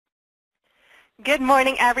Good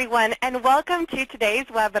morning, everyone, and welcome to today's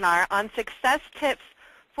webinar on success tips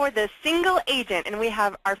for the single agent. And we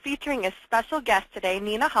have our featuring a special guest today,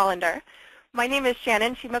 Nina Hollander. My name is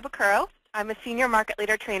Shannon Shimabukuro. I'm a senior market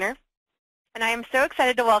leader trainer, and I am so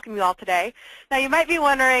excited to welcome you all today. Now, you might be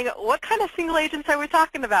wondering, what kind of single agents are we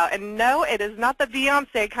talking about? And no, it is not the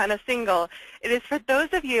Beyonce kind of single. It is for those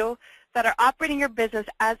of you that are operating your business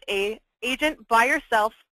as an agent by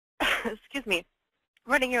yourself, excuse me,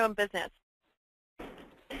 running your own business.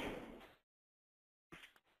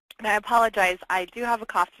 And I apologize, I do have a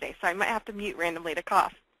cough today, so I might have to mute randomly to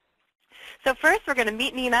cough. So first, we're going to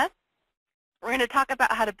meet Nina. We're going to talk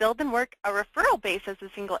about how to build and work a referral base as a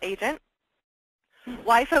single agent,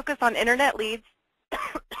 why focus on internet leads,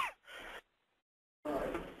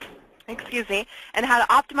 excuse me, and how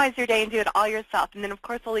to optimize your day and do it all yourself. And then, of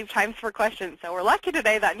course, we'll leave time for questions. So we're lucky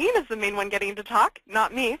today that Nina's the main one getting to talk,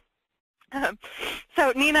 not me.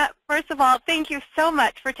 So Nina, first of all, thank you so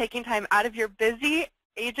much for taking time out of your busy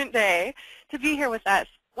agent day to be here with us.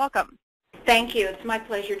 Welcome. Thank you. It's my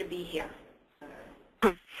pleasure to be here.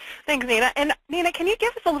 Thanks, Nina. And Nina, can you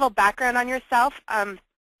give us a little background on yourself?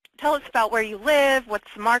 Tell us about where you live,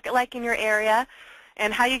 what's the market like in your area,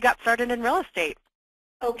 and how you got started in real estate.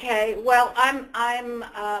 Okay. Well, I'm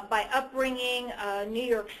by upbringing a New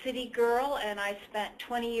York City girl, and I spent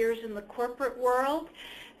 20 years in the corporate world,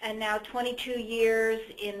 and now 22 years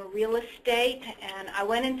in real estate. And I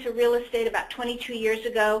went into real estate about 22 years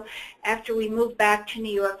ago after we moved back to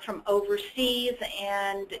New York from overseas.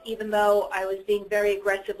 And even though I was being very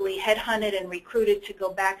aggressively headhunted and recruited to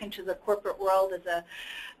go back into the corporate world as a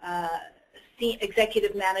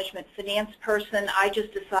executive management finance person, I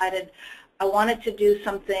just decided I wanted to do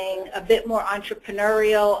something a bit more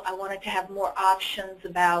entrepreneurial. I wanted to have more options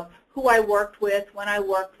about who I worked with, when I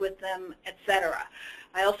worked with them, etc.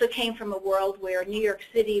 I also came from a world where New York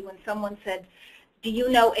City, when someone said, do you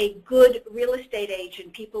know a good real estate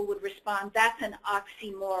agent, people would respond, that's an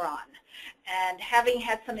oxymoron. And having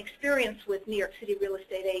had some experience with New York City real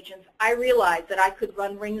estate agents, I realized that I could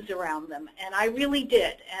run rings around them, and I really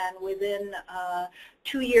did. And within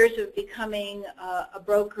 2 years of becoming a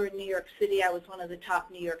broker in New York City, I was one of the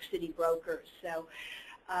top New York City brokers. So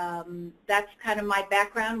that's kind of my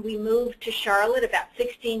background. We moved to Charlotte about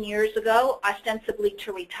 16 years ago, ostensibly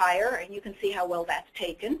to retire, and you can see how well that's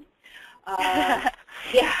taken.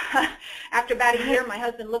 Yeah, after about a year, my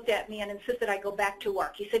husband looked at me and insisted I go back to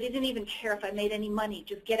work. He said he didn't even care if I made any money,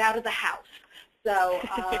 just get out of the house. So,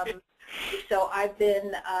 so I've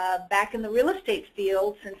been back in the real estate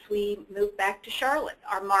field since we moved back to Charlotte.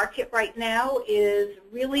 Our market right now is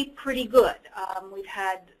really pretty good. We've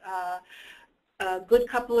had a good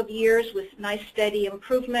couple of years with nice steady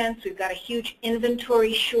improvements. We've got a huge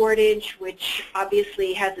inventory shortage, which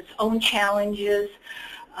obviously has its own challenges.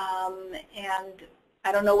 And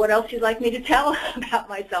I don't know what else you'd like me to tell about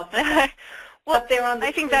myself. Well, up there on the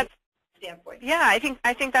I think that's standpoint. Yeah, I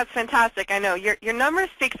think that's fantastic. I know your numbers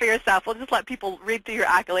speak for yourself. We'll just let people read through your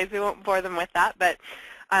accolades. We won't bore them with that, but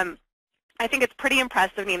I think it's pretty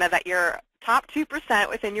impressive, Nina, that you're top 2%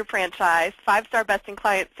 within your franchise, 5-star best in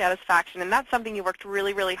client satisfaction, and that's something you worked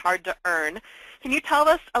really, really hard to earn. Can you tell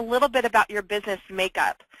us a little bit about your business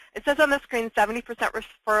makeup? It says on the screen 70%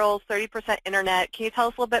 referrals, 30% internet. Can you tell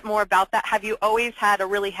us a little bit more about that? Have you always had a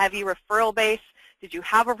really heavy referral base? Did you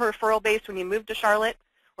have a referral base when you moved to Charlotte,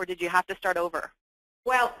 or did you have to start over?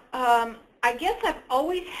 Well, I guess I've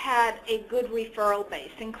always had a good referral base,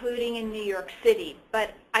 including in New York City,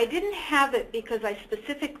 but I didn't have it because I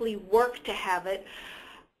specifically worked to have it.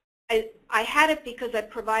 I had it because I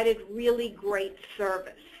provided really great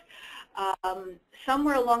service.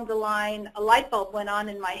 Somewhere along the line, a light bulb went on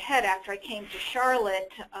in my head after I came to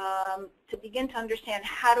Charlotte to begin to understand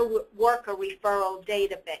how to work a referral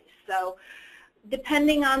database. So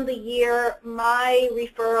depending on the year, my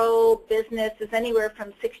referral business is anywhere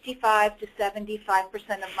from 65 to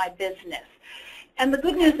 75% of my business. And the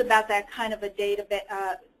good news about that kind of a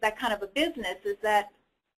business is that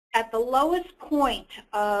at the lowest point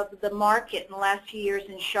of the market in the last few years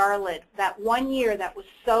in Charlotte, that 1 year that was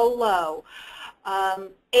so low,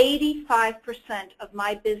 85% of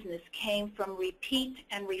my business came from repeat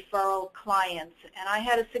and referral clients. And I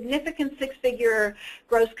had a significant 6-figure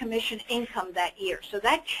gross commission income that year. So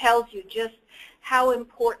that tells you just how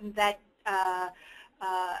important that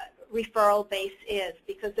referral base is,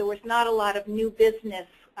 because there was not a lot of new business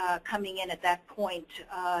coming in at that point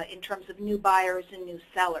in terms of new buyers and new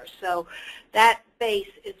sellers. So that base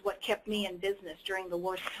is what kept me in business during the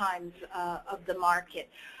worst times of the market.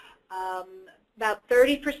 About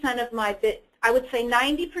 30% of my I would say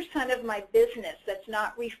 90% of my business that's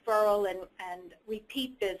not referral and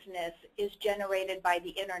repeat business is generated by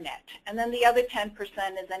the internet. And then the other 10%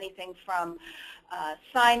 is anything from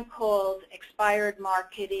sign calls, expired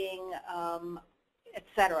marketing,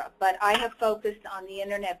 etc. But I have focused on the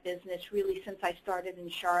internet business really since I started in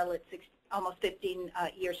Charlotte almost 15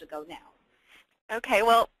 years ago now. Okay,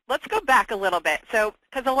 well, let's go back a little bit. So,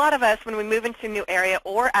 because a lot of us, when we move into a new area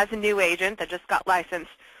or as a new agent that just got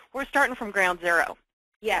licensed, we're starting from ground zero.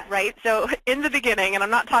 Yes. Right? So, in the beginning, and I'm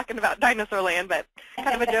not talking about Dinosaur Land, but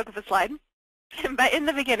kind of a joke of a slide. But in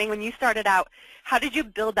the beginning, when you started out, how did you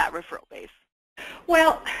build that referral base?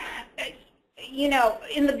 Well, you know,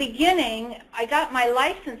 in the beginning, I got my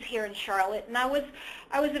license here in Charlotte, and I was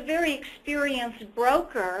a very experienced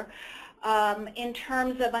broker. In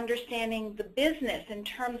terms of understanding the business, in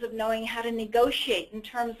terms of knowing how to negotiate, in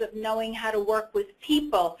terms of knowing how to work with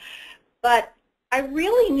people. But I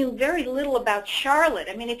really knew very little about Charlotte.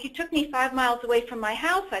 I mean, if you took me 5 miles away from my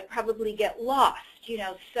house, I'd probably get lost, you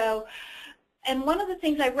know. So, and one of the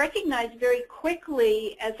things I recognized very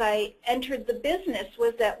quickly as I entered the business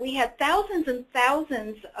was that we had thousands and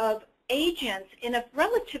thousands of agents in a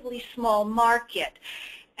relatively small market.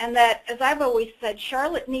 And that, as I've always said,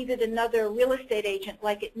 Charlotte needed another real estate agent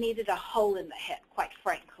like it needed a hole in the head, quite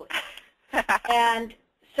frankly. And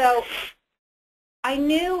so I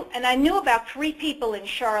knew about 3 people in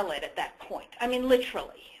Charlotte at that point. I mean,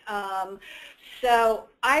 literally. So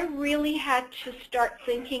I really had to start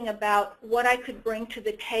thinking about what I could bring to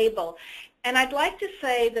the table. And I'd like to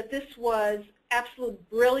say that this was absolute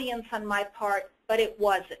brilliance on my part, but it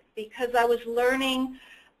wasn't, because I was learning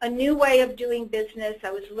a new way of doing business. I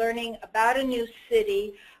was learning about a new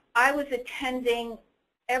city. I was attending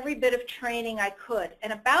every bit of training I could.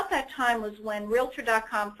 And about that time was when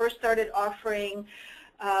Realtor.com first started offering,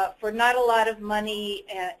 for not a lot of money,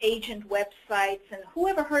 agent websites. And who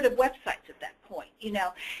ever heard of websites at that point, you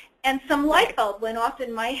know? And some light bulb went off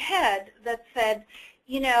in my head that said,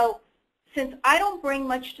 you know, since I don't bring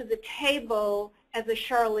much to the table as a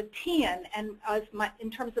Charlottean and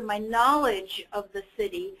in terms of my knowledge of the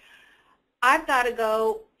city, I've got to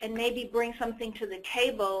go and maybe bring something to the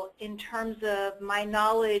table in terms of my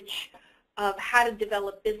knowledge of how to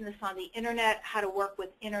develop business on the internet, how to work with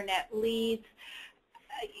internet leads,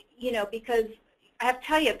 you know, because I have to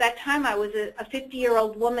tell you, at that time I was a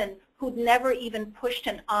 50-year-old woman who'd never even pushed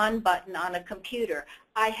an on button on a computer.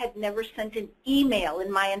 I had never sent an email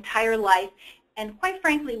in my entire life. And quite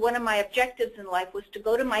frankly, one of my objectives in life was to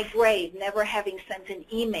go to my grave never having sent an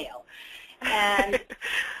email. And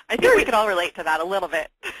I think we could all relate to that a little bit.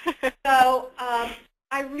 So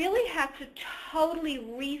I really had to totally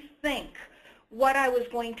rethink what I was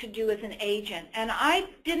going to do as an agent. And I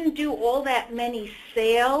didn't do all that many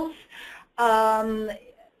sales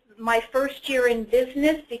my first year in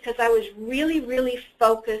business, because I was really, really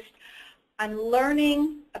focused on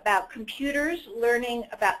learning about computers, learning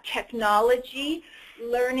about technology,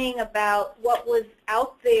 learning about what was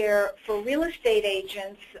out there for real estate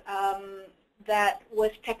agents that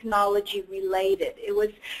was technology related. It was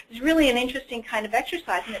really an interesting kind of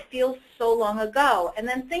exercise, and it feels so long ago. And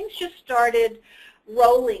then things just started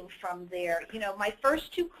rolling from there. You know, my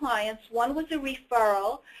first 2 clients, one was a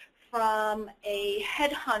referral from a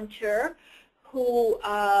headhunter whom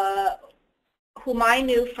I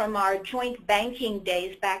knew from our joint banking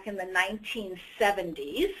days back in the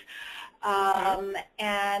 1970s.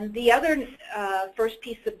 And the other first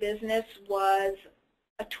piece of business was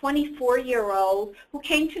a 24-year-old who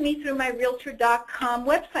came to me through my Realtor.com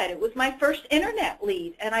website. It was my first internet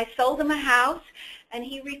lead, and I sold him a house, and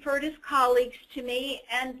he referred his colleagues to me,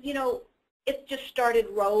 and, you know, it just started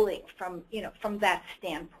rolling from, you know, from that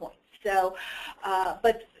standpoint. So,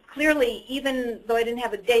 but clearly, even though I didn't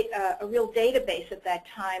have a real database at that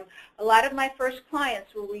time, a lot of my first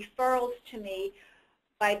clients were referrals to me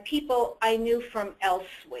by people I knew from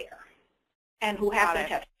elsewhere and who happened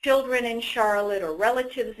to have children in Charlotte or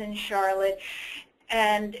relatives in Charlotte.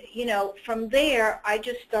 And, you know, from there, I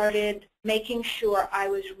just started making sure I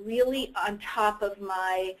was really on top of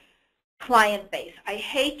my client base. I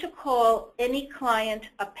hate to call any client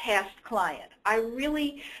a past client. I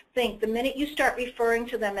really think the minute you start referring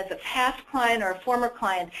to them as a past client or a former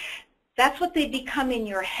client, that's what they become in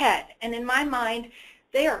your head. And in my mind,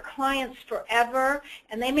 they are clients forever,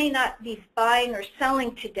 and they may not be buying or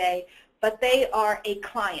selling today, but they are a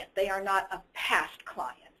client. They are not a past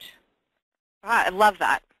client. Ah, I love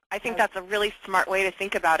that. I think that's a really smart way to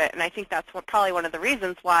think about it, and I think that's probably one of the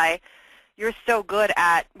reasons why you're so good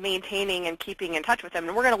at maintaining and keeping in touch with them.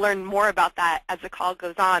 And we're going to learn more about that as the call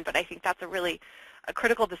goes on, but I think that's a really a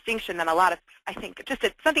critical distinction that a lot of, I think, just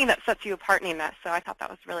it's something that sets you apart, Nina. So I thought that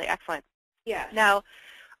was really excellent. Yes. Now,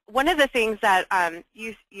 one of the things that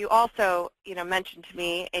you also mentioned to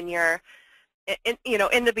me in your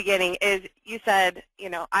in the beginning is you said,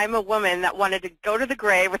 I'm a woman that wanted to go to the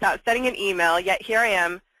grave without sending an email, yet here I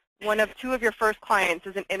am. One of two of your first clients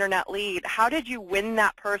is an internet lead. How did you win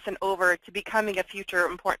that person over to becoming a future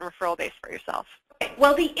important referral base for yourself?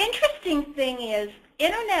 Well, the interesting thing is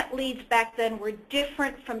internet leads back then were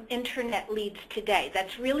different from internet leads today.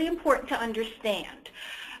 That's really important to understand.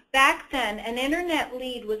 Back then, an internet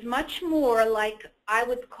lead was much more like I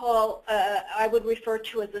would refer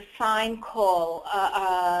to as a sign call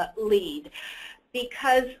lead,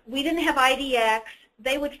 because we didn't have IDX.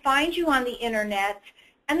 They would find you on the internet,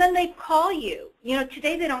 and then they'd call you.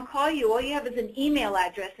 Today they don't call you. All you have is an email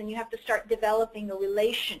address, and you have to start developing a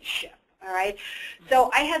relationship. All right.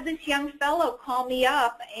 So I had this young fellow call me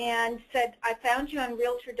up and said, I found you on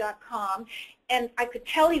Realtor.com, and I could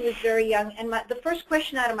tell he was very young. And the first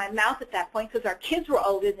question out of my mouth at that point, because our kids were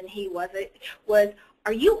older than he was,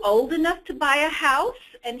 are you old enough to buy a house?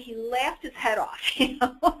 And he laughed his head off.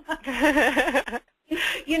 I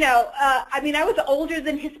mean, I was older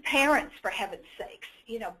than his parents, for heaven's sakes.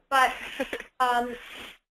 But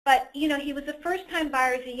he was a first-time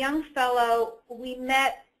buyer. He's a young fellow. We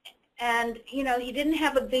met. And, he didn't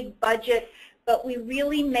have a big budget, but we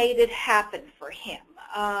really made it happen for him.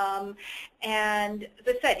 And as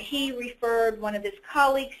I said, he referred one of his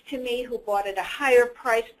colleagues to me who bought at a higher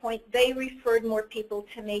price point. They referred more people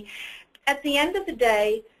to me. At the end of the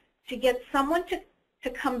day, to get someone to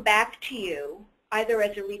come back to you, either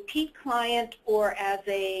as a repeat client or as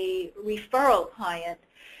a referral client,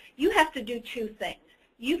 you have to do two things.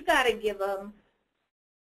 You've got to give them,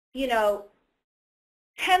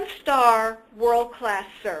 10-star world-class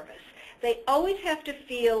service. They always have to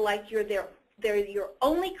feel like they're your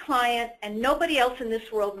only client and nobody else in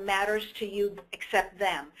this world matters to you except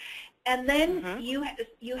them. And then you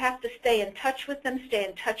have to stay in touch with them, stay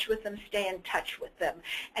in touch with them, stay in touch with them,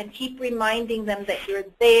 and keep reminding them that you're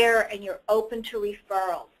there and you're open to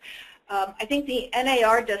referrals. I think the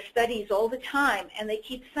NAR does studies all the time, and they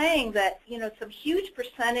keep saying that, some huge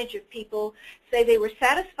percentage of people say they were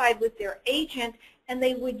satisfied with their agent and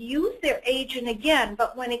they would use their agent again,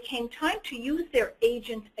 but when it came time to use their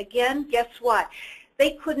agent again, guess what?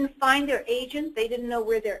 They couldn't find their agent. They didn't know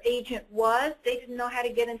where their agent was. They didn't know how to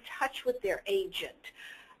get in touch with their agent.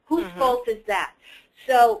 Whose fault is that?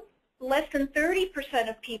 So less than 30%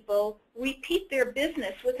 of people repeat their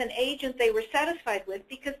business with an agent they were satisfied with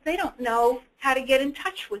because they don't know how to get in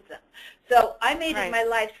touch with them. So I made it my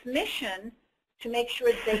life's mission to make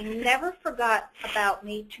sure that they never forgot about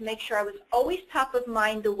me, to make sure I was always top of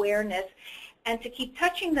mind awareness, and to keep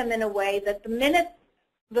touching them in a way that the minute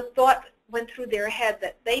the thought went through their head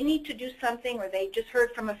that they need to do something, or they just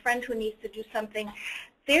heard from a friend who needs to do something,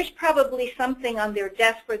 there's probably something on their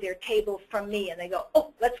desk or their table from me, and they go,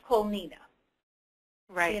 oh, let's call Nina.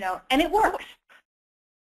 Right. And it works.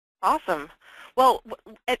 Awesome. Well,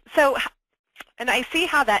 and I see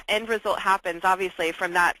how that end result happens, obviously,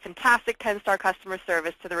 from that fantastic 10-star customer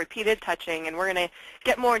service to the repeated touching, and we're going to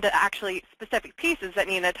get more into actually specific pieces that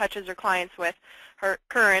Nina touches her clients with, her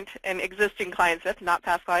current and existing clients with, not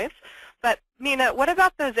past clients. But Nina, what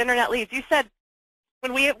about those internet leads? You said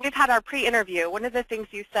when we've had our pre-interview, one of the things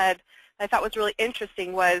you said I thought was really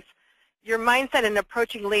interesting was your mindset in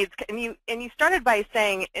approaching leads, and you started by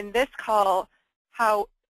saying in this call how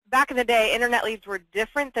back in the day, internet leads were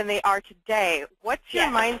different than they are today. What's your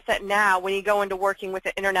mindset now when you go into working with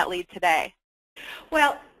an internet lead today?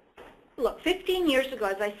 Well, look, 15 years ago,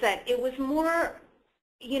 as I said, it was more,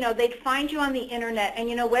 they'd find you on the internet, and,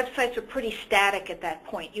 websites were pretty static at that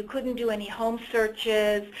point. You couldn't do any home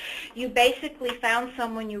searches. You basically found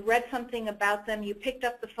someone, you read something about them, you picked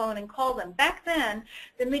up the phone and called them. Back then,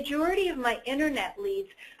 the majority of my internet leads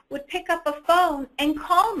would pick up a phone and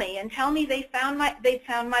call me and tell me they'd found my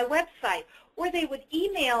website, or they would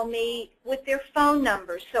email me with their phone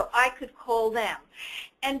numbers so I could call them.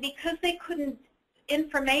 And because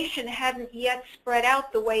information hadn't yet spread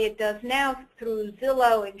out the way it does now through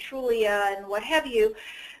Zillow and Trulia and what have you,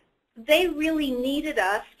 they really needed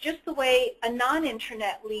us, just the way a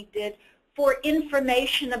non-internet lead did, for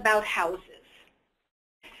information about houses.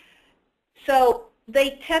 So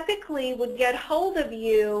they typically would get hold of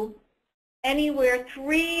you anywhere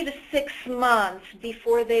 3 to 6 months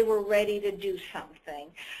before they were ready to do something.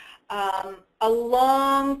 A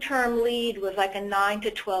long-term lead was like a 9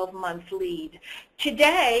 to 12-month lead.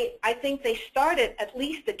 Today, I think they started at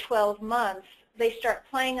least at 12 months. They start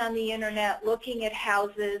playing on the internet, looking at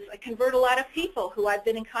houses. I convert a lot of people who I've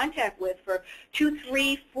been in contact with for 2,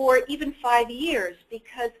 3, 4, even 5 years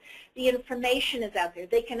because the information is out there.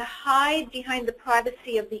 They can hide behind the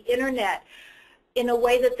privacy of the internet in a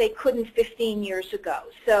way that they couldn't 15 years ago.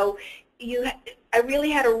 So I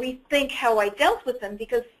really had to rethink how I dealt with them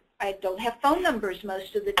because I don't have phone numbers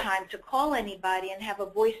most of the time to call anybody and have a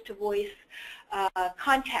voice-to-voice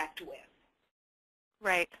contact with.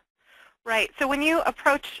 Right. Right. So when you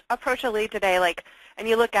approach a lead today, like, and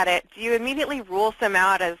you look at it, do you immediately rule some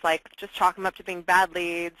out as like just chalk them up to being bad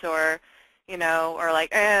leads, or, you know, or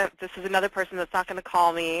like, this is another person that's not going to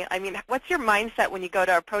call me? I mean, what's your mindset when you go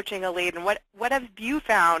to approaching a lead, and what have you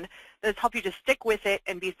found that has helped you to stick with it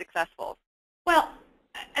and be successful? Well,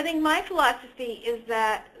 I think my philosophy is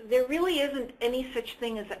that there really isn't any such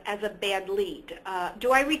thing as a bad lead.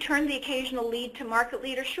 Do I return the occasional lead to market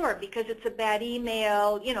leader? Sure, because it's a bad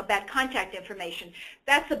email, you know, bad contact information.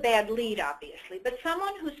 That's a bad lead, obviously. But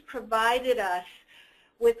someone who's provided us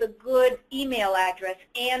with a good email address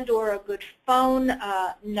and or a good phone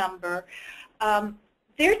number,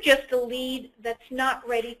 they're just a lead that's not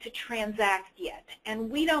ready to transact yet,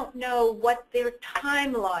 and we don't know what their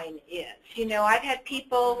timeline is. You know, I've had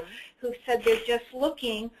people who said they're just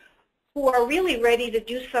looking who are really ready to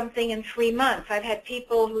do something in 3 months. I've had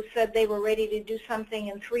people who said they were ready to do something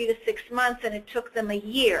in 3 to 6 months, and it took them a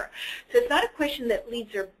year. So it's not a question that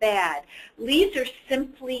leads are bad. Leads are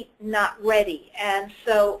simply not ready. And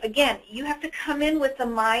so, again, you have to come in with the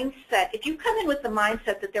mindset. If you come in with the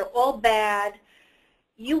mindset that they're all bad,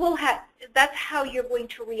 you will have, that's how you're going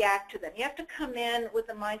to react to them. You have to come in with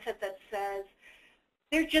a mindset that says,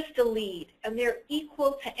 they're just a lead, and they're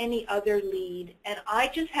equal to any other lead, and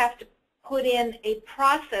I just have to put in a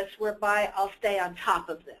process whereby I'll stay on top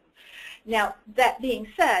of them. Now, that being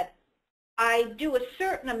said, I do a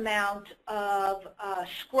certain amount of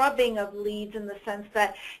scrubbing of leads in the sense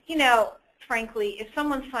that, you know, frankly, if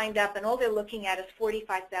someone signed up and all they're looking at is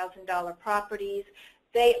 $45,000 properties,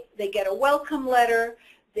 they get a welcome letter.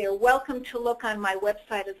 They're welcome to look on my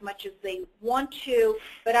website as much as they want to,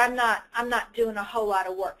 but I'm not doing a whole lot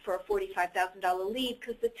of work for a $45,000 lead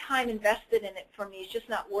because the time invested in it for me is just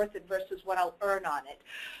not worth it versus what I'll earn on it.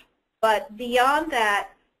 But beyond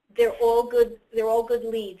that, they're all good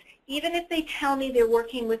leads. Even if they tell me they're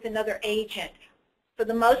working with another agent, for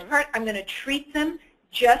the most part, I'm going to treat them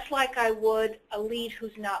just like I would a lead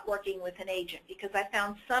who's not working with an agent, because I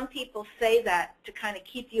found some people say that to kind of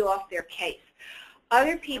keep you off their case.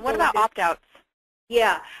 Other people. And what about opt-outs?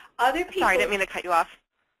 Yeah, other people. Sorry, I didn't mean to cut you off.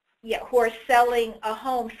 Yeah, who are selling a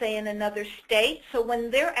home, say in another state. So when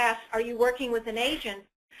they're asked, "Are you working with an agent?"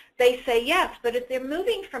 they say yes. But if they're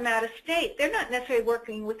moving from out of state, they're not necessarily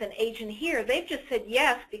working with an agent here. They've just said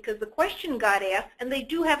yes because the question got asked, and they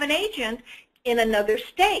do have an agent in another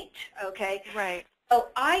state. Okay. Right. So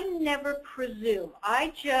I never presume.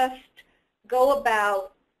 I just go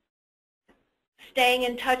about staying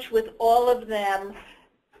in touch with all of them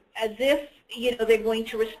as if, you know, they're going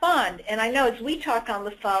to respond. And I know as we talk on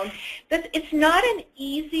the phone that it's not an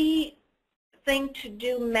easy thing to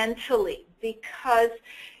do mentally because,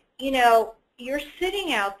 you know, you're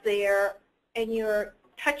sitting out there and you're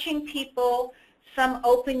touching people. Some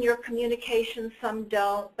open your communication, some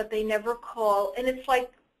don't, but they never call. And it's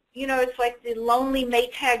like, you know, it's like the lonely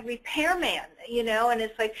Maytag repairman, you know, and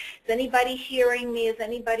it's like, is anybody hearing me? Is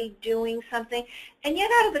anybody doing something? And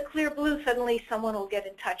yet out of the clear blue, suddenly someone will get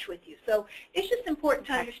in touch with you. So it's just important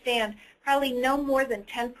to understand probably no more than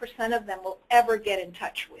 10% of them will ever get in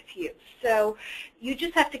touch with you. So you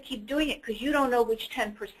just have to keep doing it because you don't know which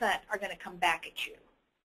 10% are going to come back at you.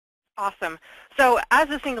 Awesome. So as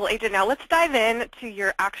a single agent now, let's dive in to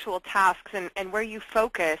your actual tasks and where you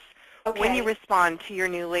focus when you respond to your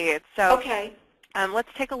new leads. So let's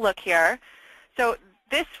take a look here. So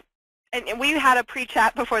this, and we had a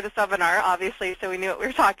pre-chat before this webinar, obviously, so we knew what we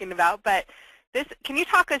were talking about. But this, can you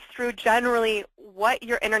talk us through generally what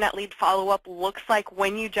your internet lead follow-up looks like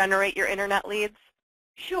when you generate your internet leads?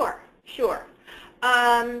 Sure, sure.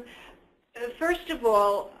 First of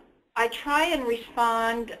all, I try and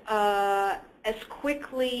respond as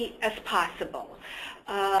quickly as possible.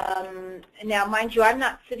 Now, mind you, I'm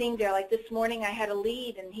not sitting there. Like this morning, I had a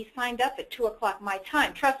lead, and he signed up at 2 o'clock my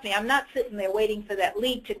time. Trust me, I'm not sitting there waiting for that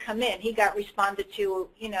lead to come in. He got responded to,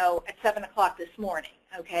 you know, at 7 o'clock this morning,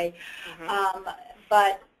 okay?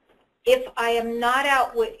 But if I am not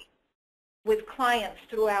out with clients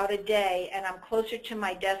throughout a day and I'm closer to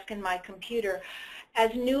my desk and my computer,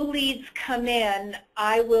 as new leads come in,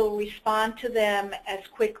 I will respond to them as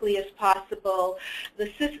quickly as possible.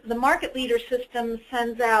 The market leader system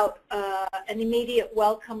sends out an immediate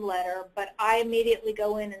welcome letter, but I immediately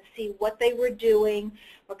go in and see what they were doing,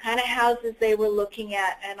 what kind of houses they were looking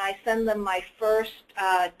at, and I send them my first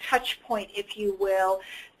touch point, if you will,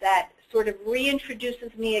 that sort of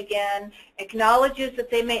reintroduces me again, acknowledges that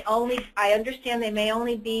they may only, I understand they may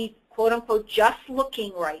only be quote unquote just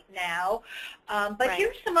looking right now, but Right.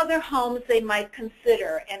 here's some other homes they might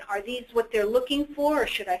consider, and are these what they're looking for, or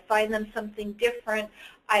should I find them something different?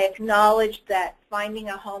 I acknowledge that finding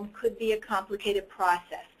a home could be a complicated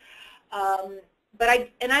process. But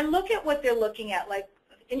I look at what they're looking at. Like,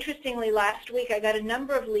 interestingly, last week I got a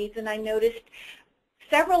number of leads, and I noticed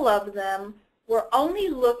several of them were only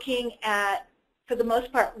looking at, for the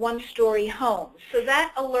most part, one-story homes. So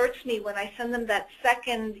that alerts me when I send them that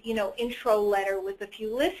second, intro letter with a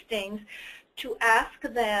few listings to ask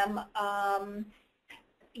them,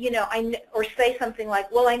 or say something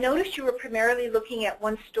like, well, I noticed you were primarily looking at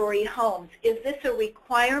one-story homes. Is this a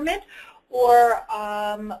requirement, or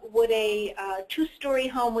would a two-story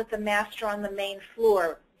home with a master on the main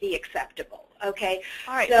floor be acceptable? Okay.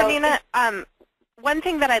 All right. So Nina, one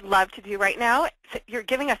thing that I'd love to do right now, you're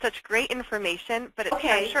giving us such great information, but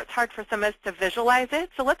I'm sure it's hard for some of us to visualize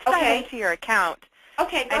it. So let's dive into your account.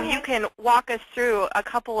 Okay, go ahead. You can walk us through a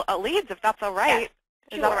couple of leads, if that's all right.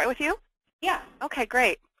 Yeah, Is that all right with you? Yeah. Okay,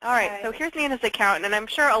 great. All right. So here's Nina's account, and I'm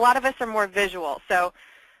sure a lot of us are more visual. So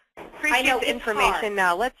appreciate the information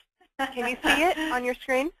now. Can you see it on your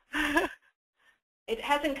screen? It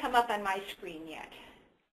hasn't come up on my screen yet.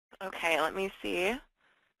 Okay, let me see.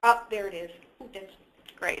 Oh, there it is.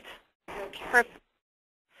 Great. Okay. Perfect.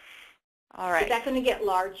 All right. Is that going to get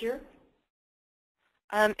larger?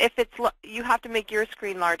 If it's, you have to make your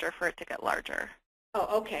screen larger for it to get larger. Oh,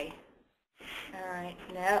 okay. All right.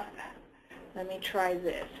 Now, let me try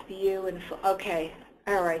this. View and, okay.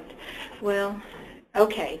 All right. Well,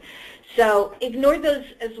 okay. So ignore those,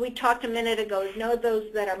 as we talked a minute ago, ignore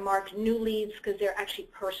those that are marked new leads because they're actually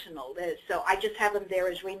personal. So I just have them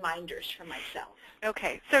there as reminders for myself.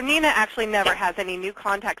 Okay. So Nina actually never has any new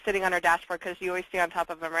contacts sitting on her dashboard because you always stay on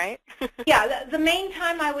top of them, right? Yeah. The main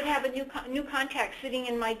time I would have a new contact sitting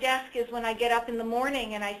in my desk is when I get up in the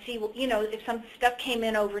morning and I see, if some stuff came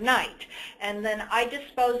in overnight. And then I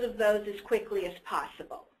dispose of those as quickly as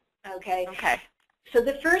possible. Okay? Okay. So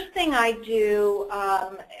the first thing I do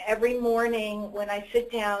every morning when I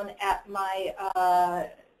sit down at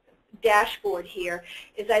my dashboard here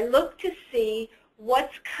is I look to see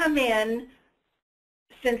what's come in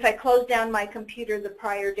since I closed down my computer the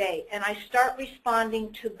prior day, and I start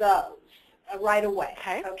responding to those right away.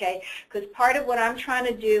 Okay? Because part of what I'm trying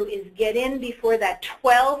to do is get in before that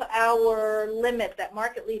 12-hour limit that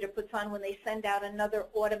Market Leader puts on when they send out another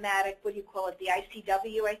automatic, what do you call it, the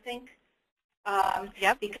ICW, I think?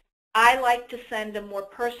 Yep. Because I like to send them more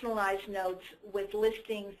personalized notes with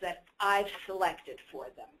listings that I've selected for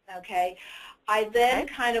them, okay? I then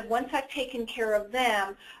kind of, once I've taken care of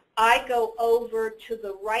them, I go over to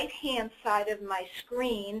the right-hand side of my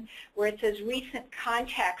screen where it says Recent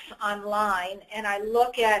Contacts Online, and I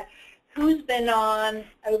look at who's been on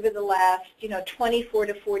over the last, 24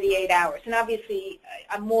 to 48 hours. And obviously,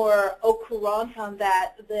 I'm more au courant on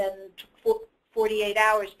that than 48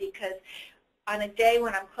 hours because on a day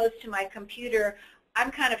when I'm close to my computer,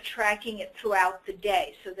 I'm kind of tracking it throughout the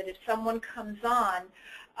day so that if someone comes on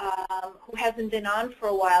who hasn't been on for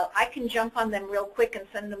a while, I can jump on them real quick and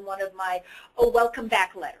send them one of my, welcome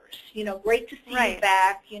back letters. Great to see you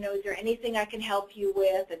back. Is there anything I can help you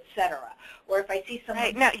with, etc. Or if I see someone.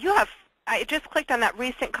 Right. Now, I just clicked on that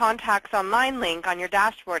Recent Contacts Online link on your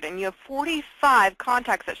dashboard, and you have 45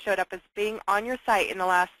 contacts that showed up as being on your site in the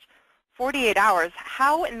last 48 hours.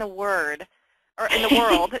 How in the world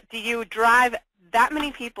do you drive that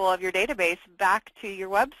many people of your database back to your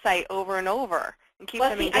website over and over and keep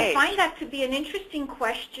them engaged? I find that to be an interesting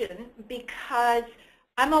question because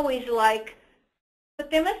I'm always like,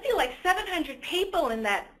 but there must be like 700 people in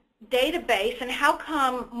that database, and how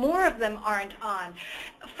come more of them aren't on?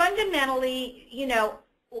 Fundamentally,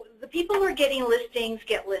 the people who are getting listings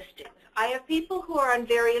get listings. I have people who are on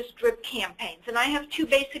various drip campaigns, and I have two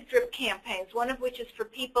basic drip campaigns, one of which is for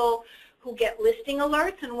people who get listing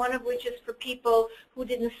alerts, and one of which is for people who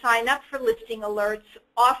didn't sign up for listing alerts,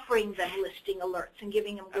 offering them listing alerts and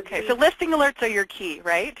giving them good Okay, so listing alerts are your key,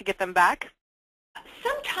 right, to get them back?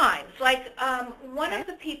 Sometimes. Like one of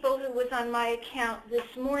the people who was on my account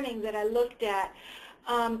this morning that I looked at,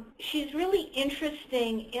 she's really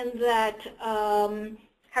interesting in that,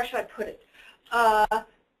 how should I put it?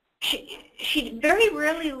 She very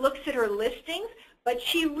rarely looks at her listings, but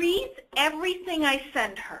she reads everything I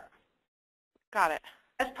send her Got it.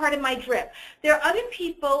 as part of my drip. There are other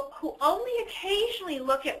people who only occasionally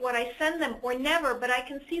look at what I send them or never, but I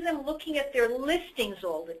can see them looking at their listings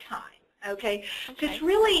all the time, okay? So it's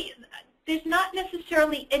really, there's not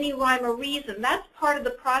necessarily any rhyme or reason. That's part of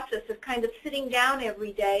the process of kind of sitting down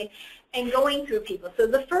every day and going through people. So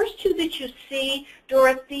the first two that you see,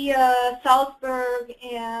 Dorothea Salzberg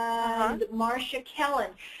and Marcia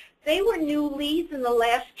Kellen, they were new leads in the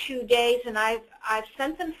last 2 days, and I've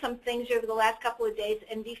sent them some things over the last couple of days.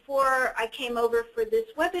 And before I came over for this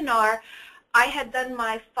webinar, I had done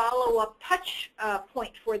my follow-up touch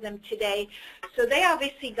point for them today. So they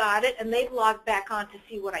obviously got it, and they've logged back on to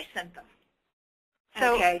see what I sent them.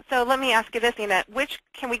 So let me ask you this, Nina.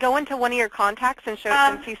 Can we go into one of your contacts and show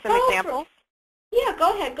and see some examples? Yeah,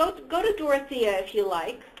 go ahead. Go to Dorothea if you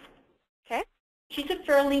like. Okay. She's a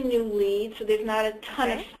fairly new lead, so there's not a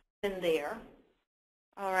ton of stuff in there.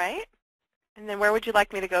 All right. And then where would you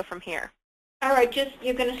like me to go from here? All right,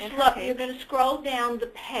 you're going to scroll down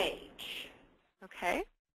the page. Okay.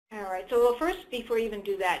 All right. So first, before you even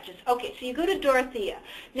do that, so you go to Dorothea.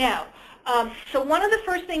 Now, so one of the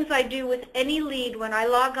first things I do with any lead when I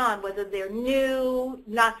log on, whether they're new,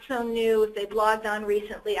 not so new, if they've logged on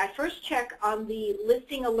recently, I first check on the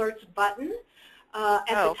listing alerts button at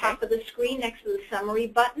the top of the screen next to the summary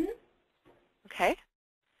button. Okay.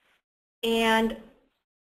 And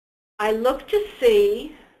I look to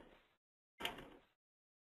see,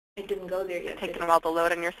 I didn't go there yet. Taking a while to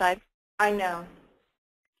load on your side? I know.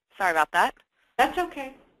 Sorry about that. That's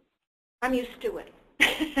okay. I'm used to it.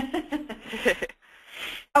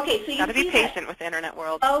 Okay, so you got to be patient with the internet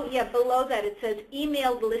world. Oh, yeah, below that it says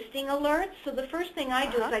emailed listing alerts. So the first thing I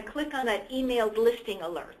do is I click on that emailed listing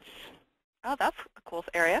alerts. Oh, that's a cool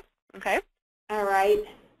area. Okay. All right.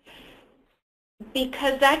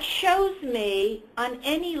 Because that shows me on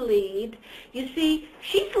any lead, you see,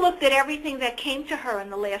 she's looked at everything that came to her in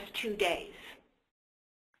the last 2 days.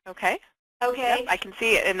 Okay. Okay. Yep, I can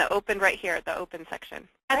see it in the open right here, the open section.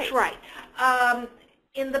 That's right.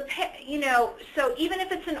 So even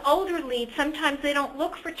if it's an older lead, sometimes they don't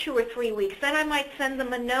look for 2 or 3 weeks. Then I might send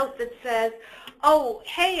them a note that says, oh,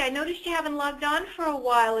 hey, I noticed you haven't logged on for a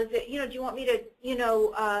while. Is it, do you want me to,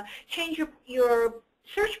 change your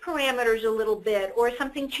search parameters a little bit, or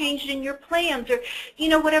something changed in your plans, or,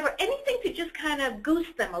 whatever, anything to just kind of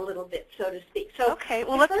goose them a little bit, so to speak. So okay,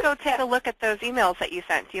 well, let's go take a look at those emails that you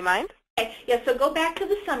sent. Do you mind? Okay. Yeah, so go back to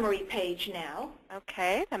the summary page now.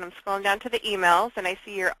 Okay, then I'm scrolling down to the emails, and I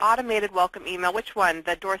see your automated welcome email. Which one?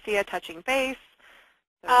 The Dorothea touching base?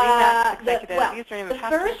 The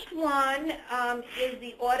first one is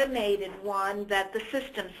the automated one that the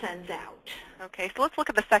system sends out. Okay, so let's look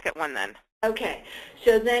at the second one then. Okay,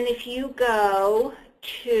 so then if you go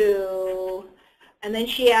to, and then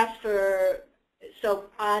she asked for,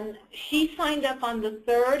 she signed up on the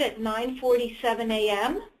 3rd at 9:47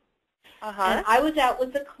 a.m. And I was out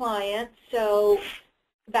with the client, so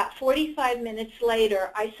about 45 minutes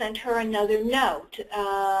later, I sent her another note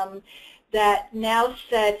that now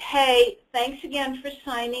said, hey, thanks again for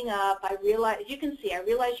signing up. I realize, you can see, I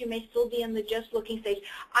realize you may still be in the just looking stage.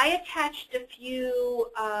 I attached a few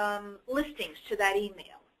listings to that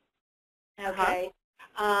email. Okay.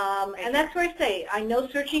 And that's where I say, I know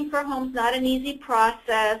searching for homes not an easy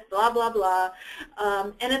process, blah, blah, blah.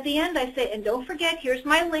 And at the end I say, and don't forget, here's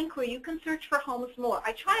my link where you can search for homes more.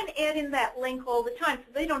 I try and add in that link all the time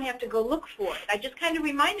so they don't have to go look for it. I just kind of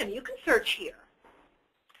remind them, you can search here.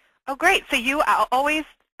 Oh, great. So you always,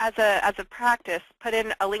 as a practice, put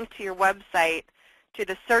in a link to your website to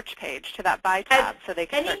the search page, to that By tab, so they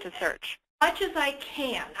can start to search. Much as I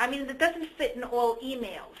can. I mean, it doesn't fit in all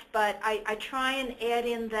emails, but I try and add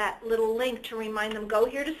in that little link to remind them, go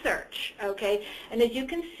here to search, okay? And as you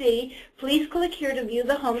can see, please click here to view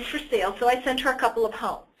the homes for sale. So I sent her a couple of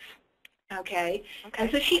homes, okay?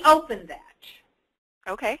 And so she opened that.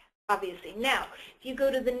 Okay. Obviously. Now, if you go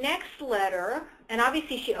to the next letter, and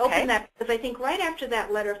obviously she opened that because I think right after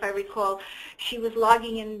that letter, if I recall, she was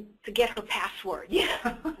logging in to get her password.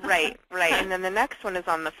 Yeah. Right, right. And then the next one is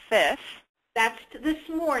on the 5th. That's this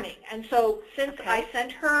morning. And so since I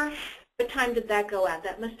sent her, what time did that go out?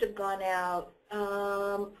 That must have gone out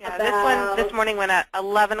this morning went at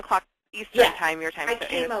 11 o'clock Eastern time, your time. I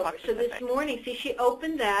came over. So this morning, see, she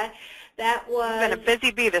opened that. That was... It's been a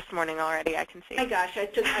busy bee this morning already, I can see. Oh my gosh, I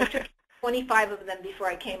took 25 of them before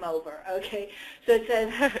I came over, okay? So it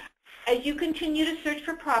says, as you continue to search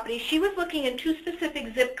for property, she was looking in 2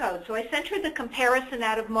 specific zip codes. So I sent her the comparison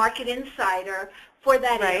out of Market Insider for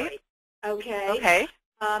that area. Okay. Okay.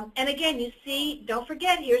 And again, you see, don't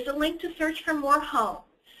forget, here's a link to search for more homes.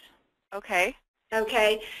 Okay.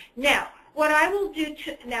 Okay. Now, what I will do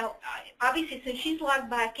now, obviously, since she's logged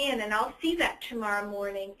back in, and I'll see that tomorrow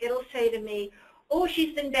morning, it'll say to me, oh,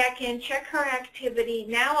 she's been back in, check her activity.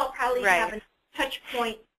 Now I'll probably have a touch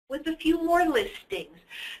point with a few more listings.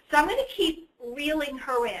 So I'm going to keep reeling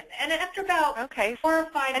her in. And after about 4 or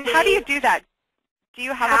 5 days. And how do you do that? Do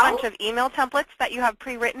you have a bunch of email templates that you have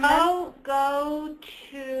pre-written? Go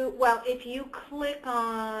to, well, if you click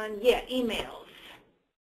on, emails.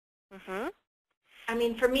 Mm-hmm. I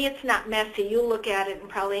mean, for me, it's not messy. You look at it and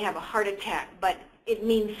probably have a heart attack, but it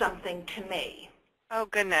means something to me. Oh,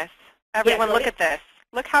 goodness. Everyone, look at this.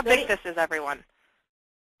 Look how big this is, everyone.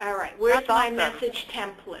 All right. Where's my message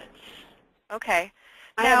templates? Okay.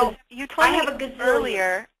 Now, you told me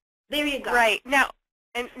earlier. There you go. Right. Now,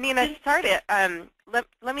 and Nina, sorry to,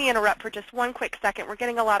 let me interrupt for just one quick second. We're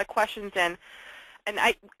getting a lot of questions in. And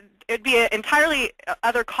it'd be an entirely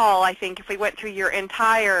other call, I think, if we went through your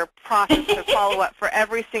entire process of follow-up for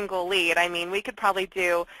every single lead. I mean, we could probably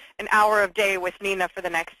do an hour of day with Nina for the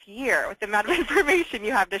next year with the amount of information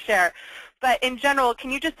you have to share. But in general,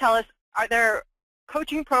 can you just tell us, are there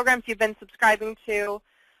coaching programs you've been subscribing to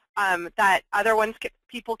that other ones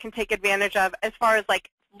people can take advantage of as far as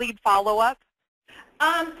like lead follow-up?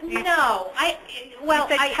 No. You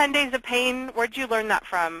said 10 Days of Pain. Where'd you learn that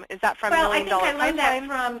from? Is that from Million Dollar Pipeline? Well, I think I learned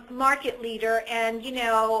that from Market Leader, and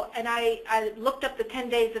and I looked up the 10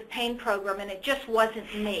 Days of Pain program, and it just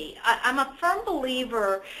wasn't me. I'm a firm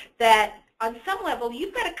believer that on some level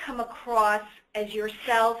you've got to come across as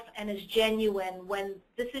yourself and as genuine when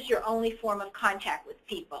this is your only form of contact with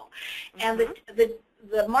people. Mm-hmm. And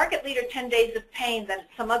the Market Leader 10 Days of Pain that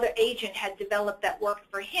some other agent had developed that worked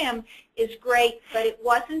for him is great, but it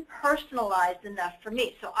wasn't personalized enough for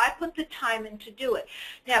me. So I put the time in to do it.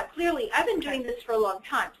 Now, clearly, I've been doing this for a long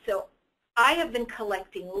time. So I have been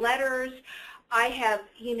collecting letters. I have,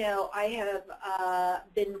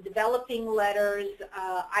 been developing letters.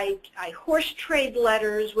 I horse trade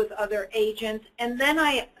letters with other agents, and then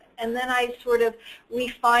I sort of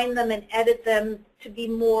refine them and edit them to be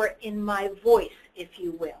more in my voice, if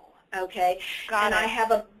you will, okay? And I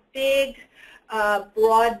have a big,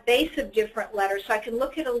 broad base of different letters, so I can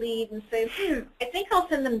look at a lead and say, I think I'll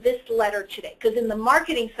send them this letter today, because in the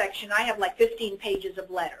marketing section, I have like 15 pages of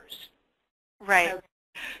letters. Right. Okay.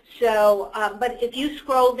 So, but if you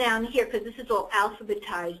scroll down here, because this is all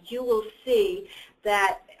alphabetized, you will see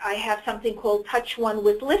that I have something called Touch One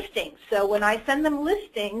with listings. So when I send them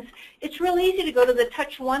listings, it's real easy to go to the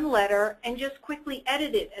Touch One letter and just quickly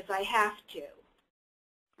edit it as I have to.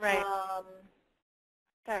 Right.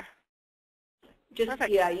 There.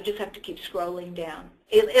 Perfect. Yeah, you just have to keep scrolling down.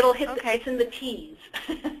 It'll hit. It's in the T's.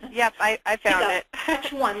 Yep, I found it.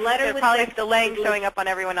 Touch One letter. There's probably a delay showing up on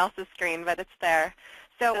everyone else's screen, but it's there.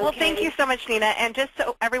 So, well, thank you so much, Nina. And just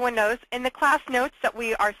so everyone knows, in the class notes that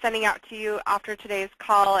we are sending out to you after today's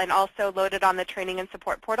call and also loaded on the training and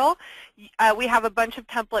support portal, we have a bunch of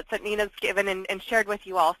templates that Nina's given and shared with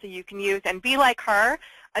you all so you can use and be like her,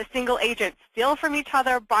 a single agent. Steal from each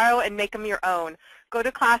other, borrow, and make them your own. Go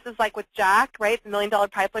to classes like with Jack, right, the $1 Million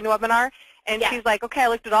Pipeline webinar, and she's like, okay, I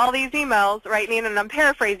looked at all these emails, right, Nina, and I'm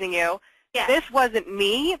paraphrasing you. Yes. This wasn't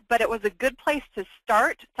me, but it was a good place to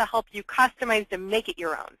start to help you customize and make it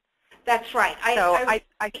your own. That's right. I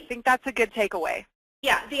think that's a good takeaway.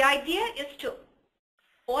 Yeah, the idea is to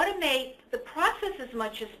automate the process as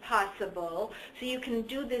much as possible so you can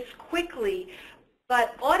do this quickly,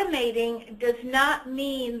 but automating does not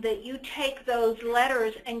mean that you take those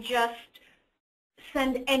letters and just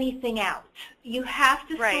send anything out. You have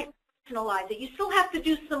to personalize it. You still have to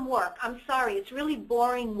do some work. I'm sorry, it's really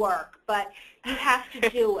boring work, but you have to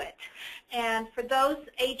do it. And for those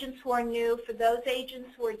agents who are new, for those agents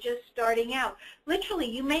who are just starting out, literally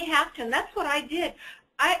you may have to, and that's what I did.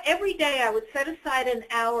 Every day I would set aside an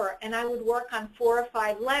hour and I would work on 4 or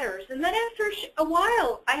 5 letters. And then after a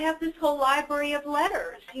while, I have this whole library of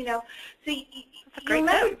letters, So you'll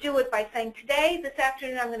never do it by saying, today, this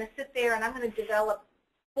afternoon, I'm going to sit there and I'm going to develop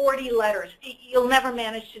 40 letters. You'll never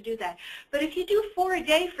manage to do that. But if you do 4 a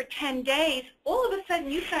day for 10 days, all of a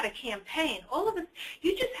sudden you've got a campaign.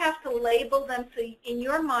 You just have to label them so in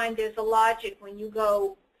your mind there's a logic when you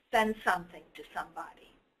go send something to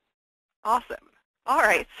somebody. Awesome. All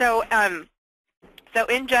right. So so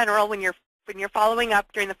in general, when you're following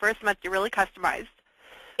up during the first month, you're really customized.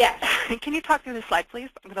 Yes. Can you talk through the slide, please?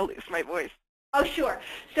 I'm going to lose my voice. Oh, sure.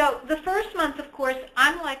 So the first month, of course,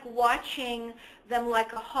 I'm like watching them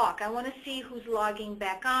like a hawk. I want to see who's logging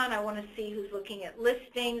back on. I want to see who's looking at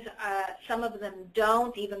listings. Some of them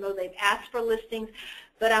don't, even though they've asked for listings.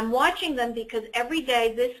 But I'm watching them because every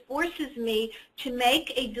day this forces me to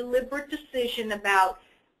make a deliberate decision about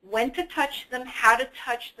when to touch them, how to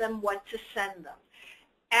touch them, what to send them.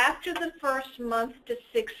 After the first month to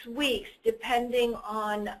 6 weeks, depending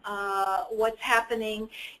on what's happening,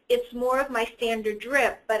 it's more of my standard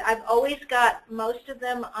drip, but I've always got most of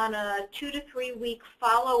them on a 2 to 3 week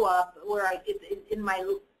follow-up where in my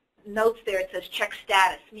notes there it says check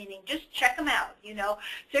status, meaning just check them out, you know.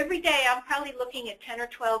 So every day I'm probably looking at 10 or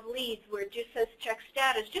 12 leads where it just says check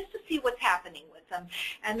status just to see what's happening with them,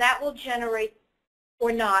 and that will generate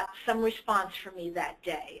or not some response for me that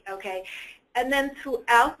day, okay? And then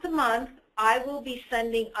throughout the month, I will be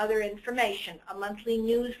sending other information, a monthly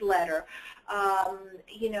newsletter.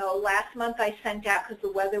 You know, last month I sent out, because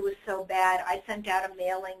the weather was so bad, I sent out a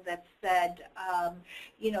mailing that said,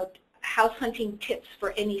 you know, house hunting tips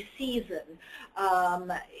for any season.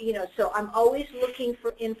 You know, so I'm always looking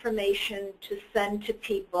for information to send to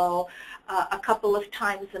people a couple of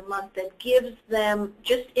times a month that gives them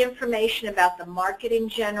just information about the market in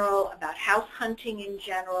general, about house hunting in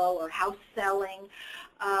general, or house selling.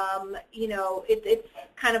 You know, it's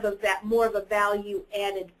kind of more of a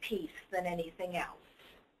value-added piece than anything else.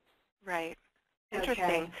 Right. Interesting.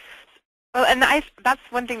 Okay. Well, and that's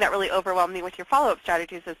one thing that really overwhelmed me with your follow-up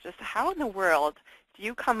strategies is just how in the world do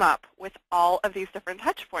you come up with all of these different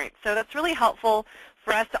touch points? So that's really helpful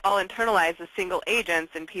for us to all internalize as single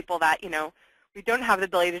agents and people that, you know, we don't have the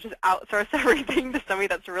ability to just outsource everything to somebody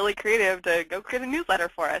that's really creative to go create a newsletter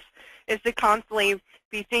for us, is to constantly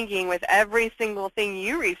be thinking with every single thing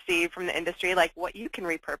you receive from the industry, like what you can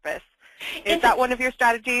repurpose. Is that one of your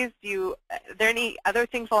strategies? Are there any other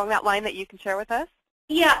things along that line that you can share with us?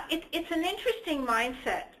 Yeah, it's an interesting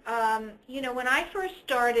mindset. You know, when I first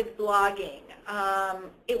started blogging,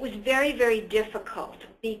 it was very, very difficult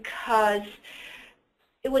because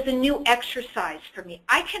it was a new exercise for me.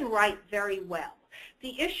 I can write very well.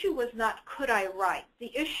 The issue was not could I write.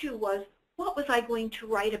 The issue was what was I going to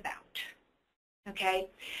write about, okay?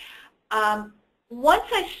 Once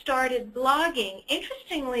I started blogging,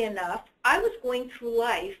 interestingly enough, I was going through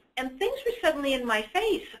life and things were suddenly in my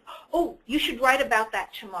face. Oh, you should write about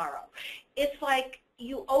that tomorrow. It's like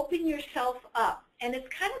you open yourself up, and it's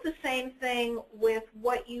kind of the same thing with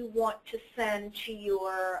what you want to send to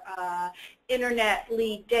your internet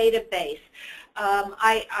lead database.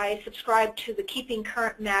 I subscribe to the Keeping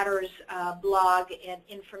Current Matters blog and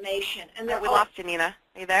information. And we lost you, Nina.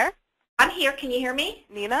 Are you there? I'm here. Can you hear me?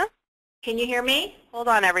 Nina? Can you hear me? Hold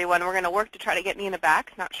on, everyone. We're going to work to try to get Nina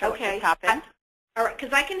back. Not sure what just happened. All right,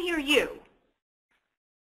 because I can hear you.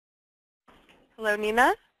 Hello,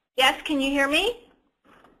 Nina? Yes, can you hear me?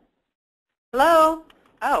 Hello?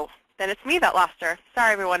 Oh, then it's me that lost her.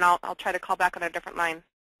 Sorry, everyone. I'll try to call back on a different line.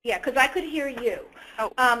 Yeah, because I could hear you.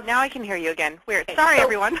 Oh, now I can hear you again. Weird. Okay, Sorry,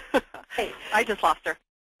 everyone. Okay. I just lost her.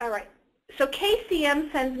 All right. So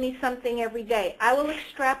KCM sends me something every day. I will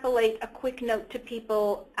extrapolate a quick note to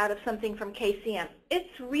people out of something from KCM.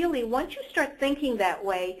 It's really, once you start thinking that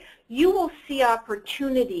way, you will see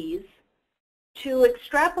opportunities to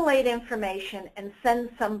extrapolate information and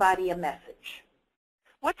send somebody a message.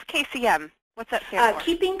 What's KCM? What's that stand for?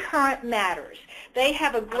 Keeping Current Matters. They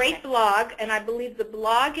have a great blog, and I believe the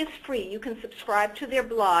blog is free. You can subscribe to their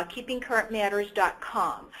blog,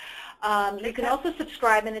 keepingcurrentmatters.com. You can also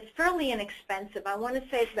subscribe, and it's fairly inexpensive. I want to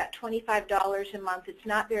say it's about $25 a month. It's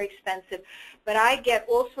not very expensive, but I get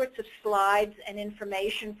all sorts of slides and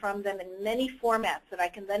information from them in many formats that I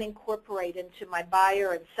can then incorporate into my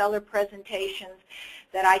buyer and seller presentations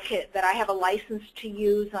that I have a license to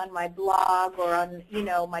use on my blog or on, you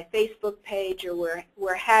know, my Facebook page or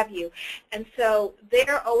where have you. And so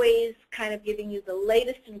they're always kind of giving you the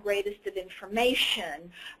latest and greatest of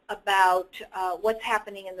information about what's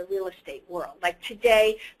happening in the real estate world. Like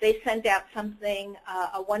today, they sent out something,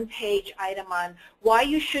 a one-page item on why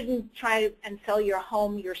you shouldn't try and sell your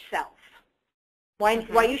home yourself,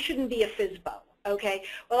 why you shouldn't be a FSBO. Okay,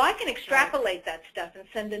 well, I can extrapolate that stuff and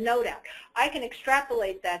send a note out. I can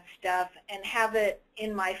extrapolate that stuff and have it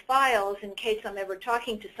in my files in case I'm ever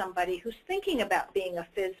talking to somebody who's thinking about being a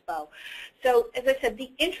FSBO. So, as I said, the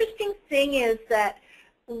interesting thing is that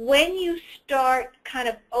when you start kind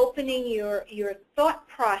of opening your thought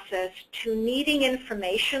process to needing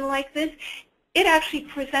information like this, it actually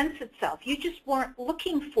presents itself. You just weren't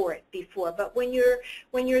looking for it before, but when you're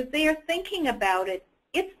there thinking about it,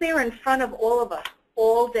 it's there in front of all of us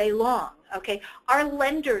all day long, okay? Our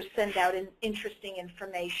lenders send out interesting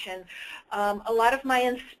information. A lot of my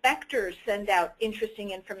inspectors send out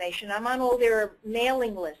interesting information. I'm on all their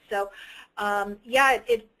mailing lists. So, yeah,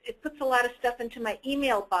 it puts a lot of stuff into my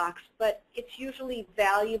email box, but it's usually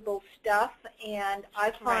valuable stuff, and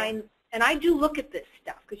I find And I do look at this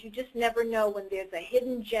stuff because you just never know when there's a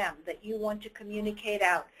hidden gem that you want to communicate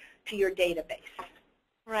out to your database.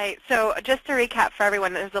 Right. So just to recap for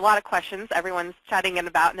everyone, there's a lot of questions everyone's chatting in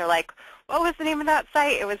about, and they're like, what was the name of that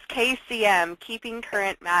site? It was KCM, Keeping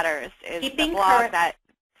Current Matters, is the blog that...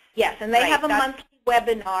 Yes, and they have a monthly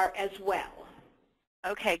webinar as well.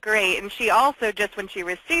 Okay, great. And she also, just when she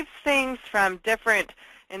receives things from different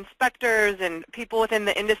inspectors and people within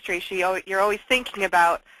the industry, you're always thinking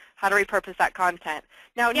about how to repurpose that content.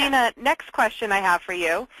 Now, yes. Nina, next question I have for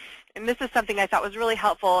you, and this is something I thought was really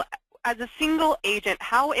helpful. As a single agent,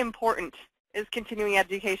 how important is continuing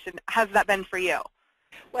education? Has that been for you?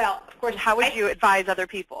 Well, of course. How would you advise other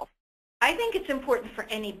people? I think it's important for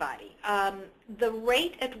anybody. The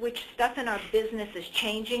rate at which stuff in our business is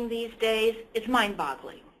changing these days is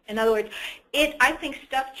mind-boggling. In other words, I think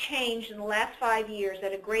stuff changed in the last 5 years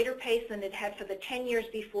at a greater pace than it had for the 10 years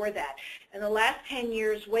before that. And the last 10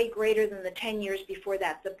 years way greater than the 10 years before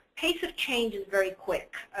that. The pace of change is very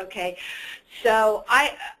quick, okay? So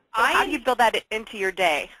how do you build that into your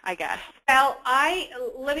day, I guess? Well,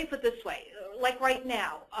 let me put it this way. Like right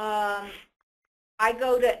now, I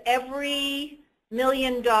go to every $1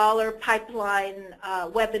 million pipeline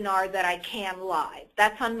webinar that I can live.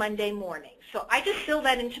 That's on Monday morning. So I just fill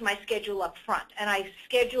that into my schedule up front, and I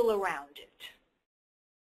schedule around it.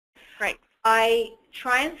 Right. I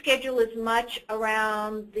try and schedule as much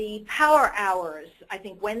around the power hours, I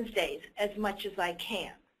think Wednesdays, as much as I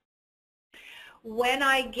can. When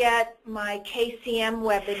I get my KCM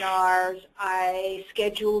webinars, I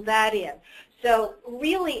schedule that in. So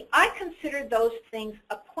really, I consider those things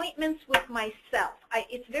appointments with myself.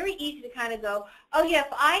 It's very easy to kind of go, oh yeah,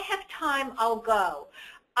 if I have time, I'll go.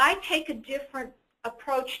 I take a different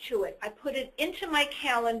approach to it. I put it into my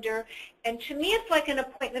calendar, and to me it's like an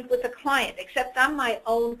appointment with a client, except I'm my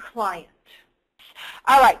own client.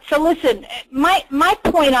 All right, so listen, my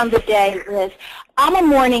point on the day is I'm a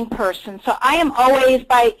morning person, so I am always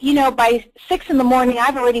by 6 in the morning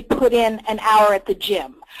I've already put in an hour at the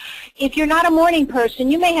gym. If you're not a morning person,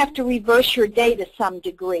 you may have to reverse your day to some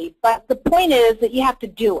degree, but the point is that you have to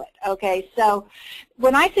do it, okay? So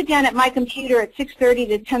when I sit down at my computer at 6:30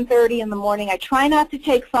 to 10:30 in the morning, I try not to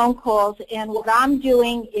take phone calls, and what I'm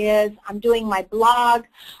doing is I'm doing my blog,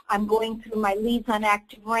 I'm going through my leads on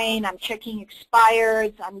Active Rain, I'm checking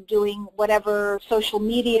expires, I'm doing whatever social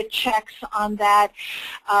media checks on that.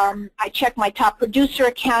 I check my top producer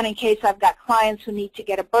account in case I've got clients who need to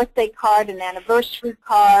get a birthday card, an anniversary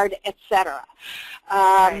card, etc.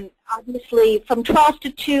 Obviously, from 12 to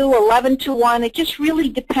 2, 11 to 1, it just really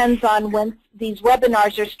depends on when these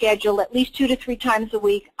webinars are scheduled. At least 2 to 3 times a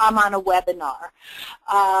week, I'm on a webinar.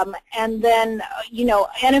 And then,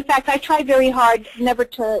 and in fact, I try very hard never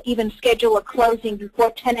to even schedule a closing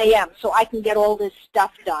before 10 a.m. so I can get all this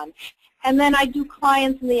stuff done. And then I do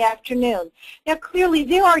clients in the afternoon. Now, clearly,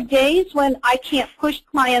 there are days when I can't push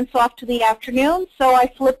clients off to the afternoon, so I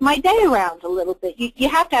flip my day around a little bit. You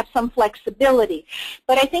have to have some flexibility.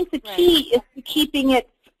 But I think the key is to keeping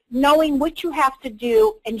it, knowing what you have to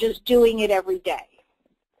do and just doing it every day.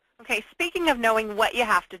 Okay, speaking of knowing what you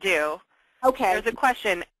have to do, there's a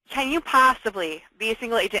question. Can you possibly be a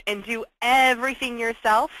single agent and do everything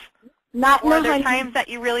yourself? Or are there times that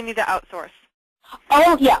you really need to outsource?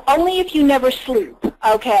 Oh, yeah, only if you never sleep,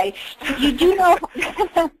 okay? So you do know,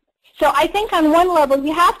 so I think on one level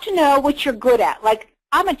you have to know what you're good at. Like,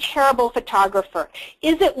 I'm a terrible photographer.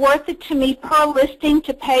 Is it worth it to me per listing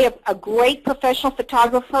to pay a great professional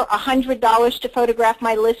photographer $100 to photograph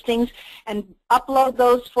my listings and upload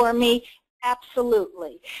those for me?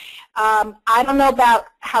 Absolutely. I don't know about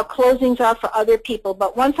how closings are for other people,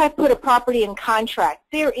 but once I put a property in contract,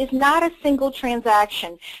 there is not a single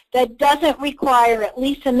transaction that doesn't require at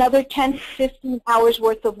least another 10 to 15 hours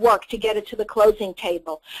worth of work to get it to the closing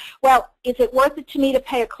table. Well, is it worth it to me to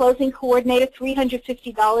pay a closing coordinator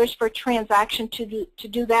 $350 for a transaction to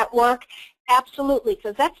do that work? Absolutely,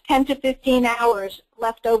 because that's 10 to 15 hours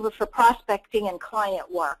left over for prospecting and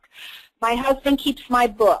client work. My husband keeps my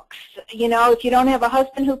books. If you don't have a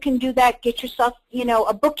husband who can do that, get yourself,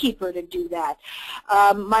 a bookkeeper to do that.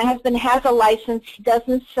 My husband has a license. He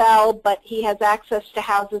doesn't sell, but he has access to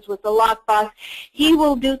houses with a lockbox. He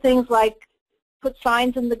will do things like put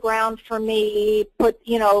signs in the ground for me, put,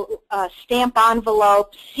 stamp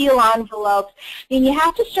envelopes, seal envelopes. I mean, you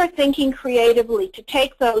have to start thinking creatively to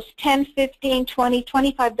take those $10, $15, $20,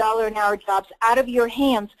 $25 an hour jobs out of your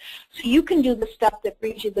hands so you can do the stuff that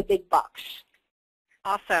brings you the big bucks.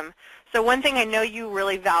 Awesome. So one thing I know you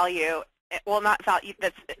really value, well, not value,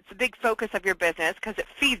 it's a big focus of your business because it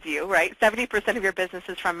feeds you, right? 70% of your business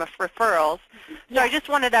is from referrals. So I just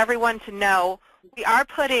wanted everyone to know, We are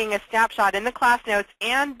putting a snapshot in the class notes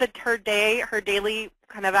and her daily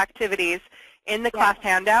kind of activities in the class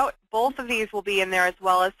handout. Both of these will be in there as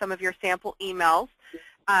well as some of your sample emails.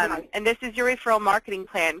 And this is your referral marketing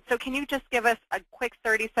plan. So can you just give us a quick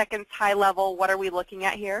 30 seconds high level, what are we looking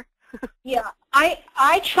at here? Yeah,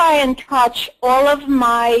 I try and touch all of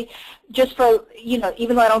my, just for,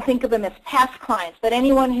 even though I don't think of them as past clients, but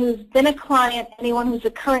anyone who's been a client, anyone who's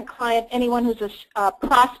a current client, anyone who's a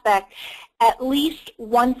prospect, at least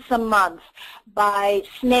once a month by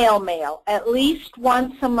snail mail, at least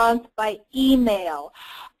once a month by email.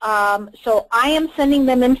 So I am sending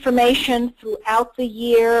them information throughout the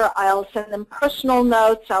year. I'll send them personal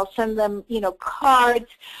notes. I'll send them, cards.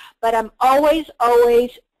 But I'm always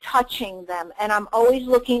touching them, and I'm always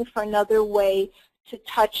looking for another way to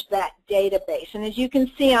touch that database. And as you can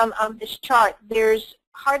see on this chart, there's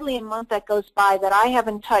hardly a month that goes by that I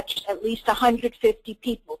haven't touched at least 150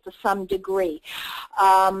 people to some degree.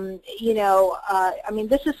 I mean,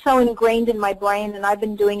 this is so ingrained in my brain, and I've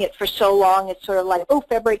been doing it for so long. It's sort of like, oh,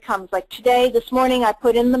 February comes. Like today, this morning, I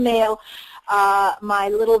put in the mail my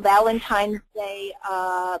little Valentine's Day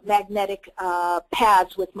magnetic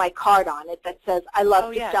pads with my card on it that says, I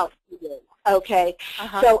love to sell to you. Okay.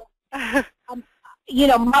 So,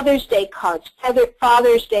 Mother's Day cards,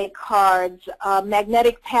 Father's Day cards,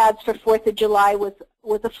 magnetic pads for 4th of July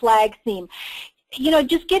with a flag theme.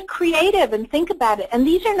 Just get creative and think about it. And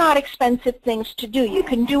these are not expensive things to do. You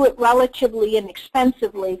can do it relatively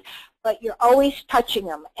inexpensively, but you're always touching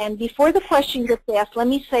them. And before the question gets asked, let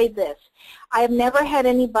me say this. I have never had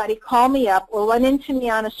anybody call me up or run into me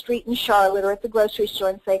on a street in Charlotte or at the grocery store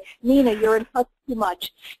and say, Nina, you're in touch too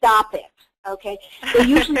much. Stop it. Okay? They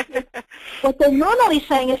usually what they're normally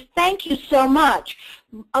saying is, thank you so much.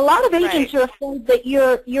 A lot of agents are afraid that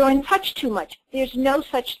you're in touch too much. There's no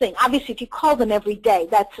such thing. Obviously, if you call them every day,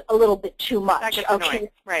 that's a little bit too much. That gets annoying.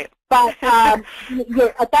 Right. But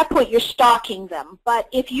at that point, you're stalking them. But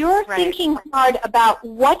if you're thinking hard about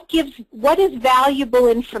what is valuable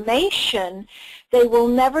information, they will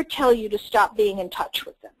never tell you to stop being in touch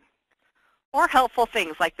with them. Or helpful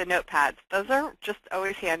things like the notepads. Those are just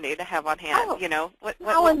always handy to have on hand. What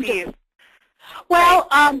would be? Well,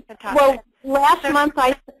 last month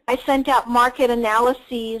I sent out market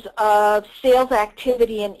analyses of sales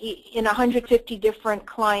activity in 150 different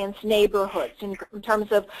clients' neighborhoods in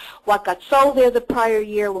terms of what got sold there the prior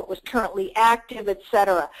year, what was currently active,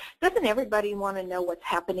 etc. Doesn't everybody want to know what's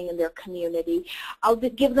happening in their community? I'll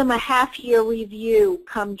give them a half-year review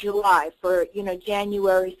come July for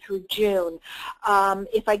January through June.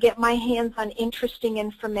 If I get my hands on interesting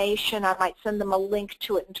information, I might send them a link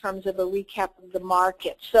to it in terms of a recap of the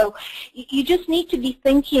market. So you just need to be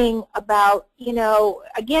thinking about,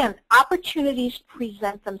 again, opportunities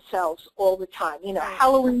present themselves all the time.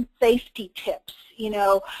 Halloween safety tips.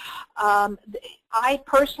 I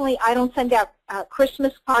personally, I don't send out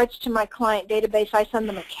Christmas cards to my client database. I send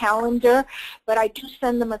them a calendar, but I do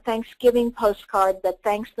send them a Thanksgiving postcard that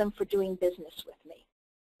thanks them for doing business with me.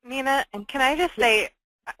 Nina, can I just say,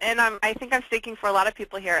 and I think I'm speaking for a lot of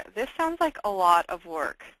people here, this sounds like a lot of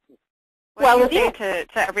work. What do you say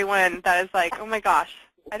to everyone that is like, oh my gosh,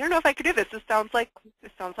 I don't know if I could do this. This sounds like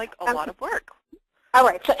a lot of work. All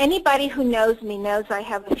right, so anybody who knows me knows I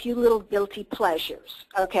have a few little guilty pleasures,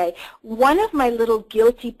 okay? One of my little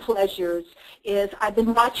guilty pleasures is I've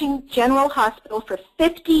been watching General Hospital for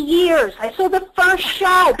 50 years. I saw the first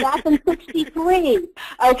show back in '63,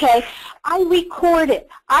 okay? I record it.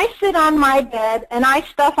 I sit on my bed and I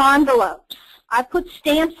stuff envelopes. I put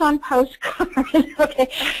stamps on postcards. Okay,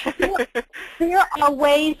 there are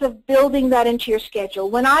ways of building that into your schedule.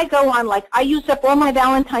 When I go on, like I use up all my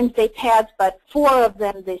Valentine's Day pads, but 4 of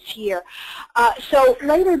them this year. So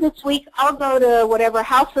later this week, I'll go to whatever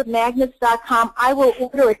houseofmagnets.com. I will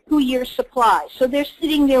order a 2-year supply. So they're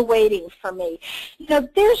sitting there waiting for me.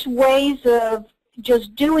 There's ways of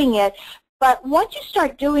just doing it, but once you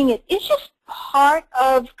start doing it, it's just part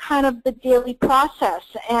of kind of the daily process,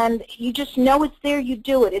 and you just know it's there, you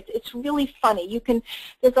do it. It's really funny.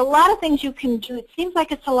 There's a lot of things you can do. It seems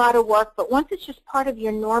like it's a lot of work, but once it's just part of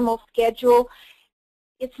your normal schedule,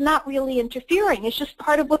 it's not really interfering. It's just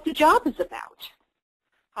part of what the job is about.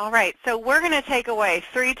 All right, so we're going to take away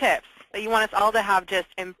 3 tips that you want us all to have just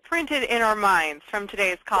imprinted in our minds from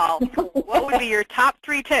today's call. What would be your top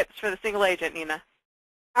 3 tips for the single agent, Nina?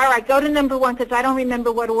 All right, go to number 1 because I don't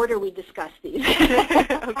remember what order we discussed these.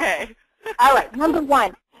 Okay. All right, number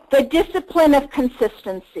 1, the discipline of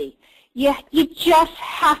consistency. You just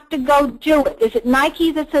have to go do it. Is it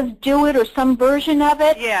Nike that says do it or some version of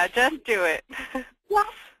it? Yeah, just do it. Just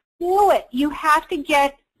do it. You have to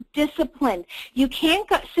get disciplined. You can't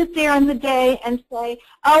sit there on the day and say,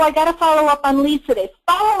 oh, I got to follow up on leads today.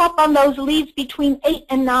 Follow up on those leads between 8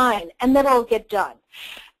 and 9, and then it'll get done.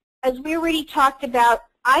 As we already talked about,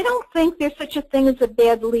 I don't think there's such a thing as a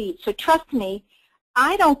bad lead. So trust me,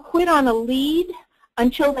 I don't quit on a lead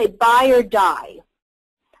until they buy or die.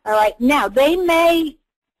 All right, now they may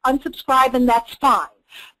unsubscribe and that's fine.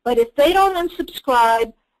 But if they don't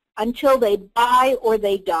unsubscribe until they buy or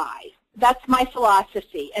they die, that's my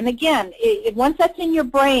philosophy. And again, once that's in your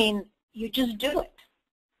brain, you just do it.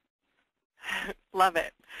 Love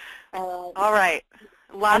it. All right.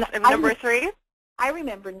 Last, number 3? I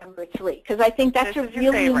remember number 3 because I think that's this is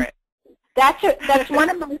your favorite. That's one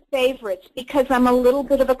of my favorites because I'm a little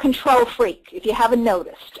bit of a control freak, if you haven't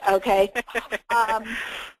noticed, okay?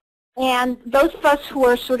 And those of us who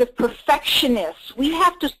are sort of perfectionists, we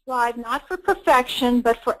have to strive not for perfection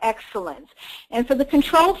but for excellence. And for the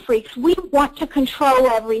control freaks, we want to control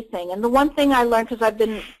everything. And the one thing I learned, because I've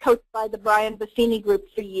been coached by the Brian Buffini group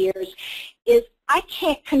for years, is I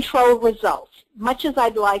can't control results, much as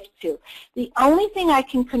I'd like to. The only thing I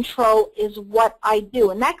can control is what I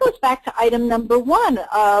do. And that goes back to item number 1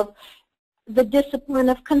 of the discipline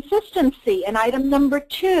of consistency, and item number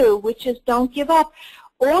 2, which is don't give up.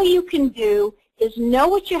 All you can do is know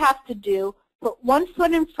what you have to do, put one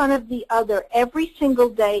foot in front of the other every single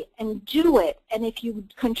day and do it. And if you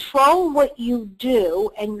control what you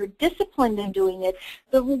do and you're disciplined in doing it,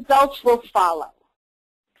 the results will follow.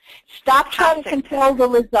 Stop trying to control the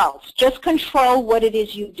results. Just control what it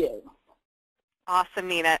is you do. Awesome,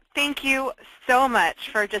 Nina. Thank you so much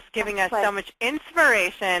for just giving us so much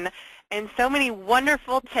inspiration and so many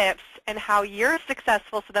wonderful tips and how you're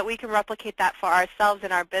successful so that we can replicate that for ourselves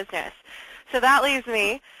in our business. So that leaves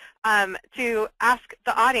me to ask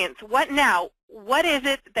the audience, what now? What is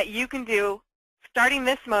it that you can do starting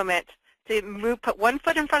this moment to put one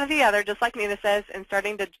foot in front of the other, just like Nina says, and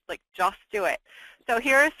starting to just do it? So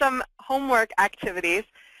here are some homework activities.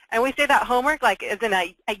 And we say that homework like as in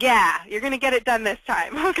a yeah, you're going to get it done this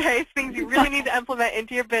time, okay? It's things you really need to implement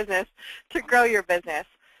into your business to grow your business.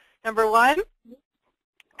 Number 1,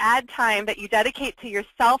 add time that you dedicate to your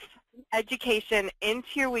self-education into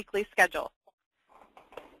your weekly schedule.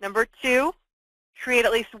 Number 2, create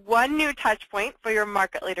at least one new touch point for your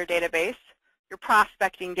market leader database, your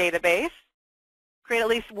prospecting database. Create at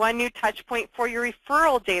least one new touch point for your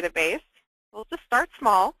referral database. We'll just start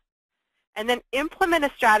small. And then implement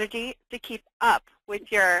a strategy to keep up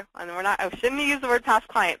with your, and I shouldn't use the word past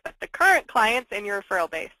client, but the current clients in your referral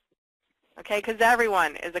base. Okay, because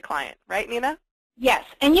everyone is a client, right, Nina? Yes,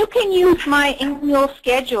 and you can use my annual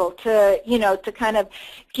schedule to, to kind of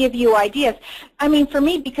give you ideas. I mean, for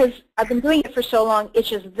me, because I've been doing it for so long, it's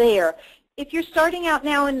just there. If you're starting out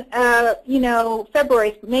now in,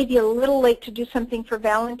 February, maybe a little late to do something for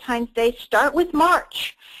Valentine's Day, start with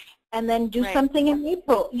March and then do something in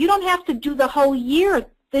April. You don't have to do the whole year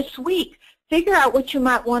this week. Figure out what you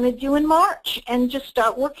might want to do in March and just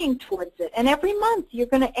start working towards it. And every month you're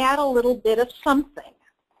going to add a little bit of something.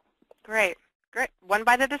 Great. Great. One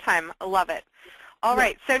bite at a time. I love it. All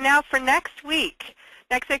right. So now for next week.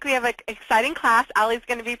 Next week we have an exciting class. Allie's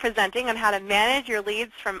going to be presenting on how to manage your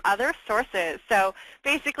leads from other sources. So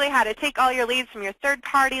basically how to take all your leads from your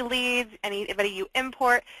third-party leads, anybody you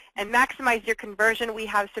import, and maximize your conversion. We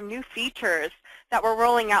have some new features that we're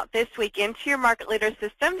rolling out this week into your market leader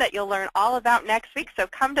system that you'll learn all about next week. So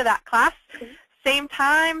come to that class. Same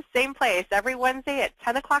time, same place, every Wednesday at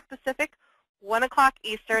 10 o'clock Pacific, 1 o'clock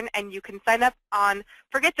Eastern, and you can sign up on,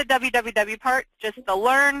 forget the www part, just the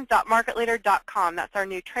learn.marketleader.com. That's our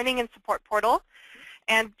new training and support portal.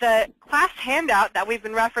 And the class handout that we've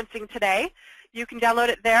been referencing today, you can download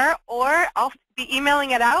it there, or I'll be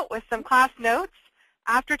emailing it out with some class notes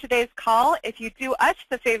after today's call. If you do us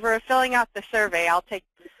the favor of filling out the survey,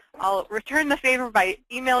 I'll return the favor by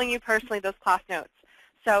emailing you personally those class notes.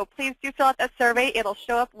 So please do fill out that survey. It'll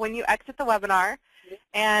show up when you exit the webinar.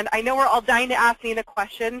 And I know we're all dying to ask Nina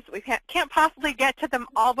questions. We can't possibly get to them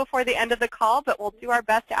all before the end of the call, but we'll do our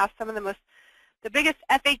best to ask some of the biggest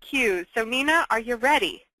FAQs. So Nina, are you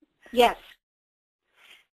ready? Yes.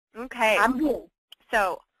 Okay. I'm good.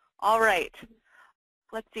 So, all right.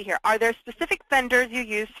 Let's see here. Are there specific vendors you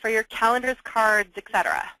use for your calendars, cards,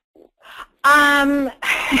 etc.? Um,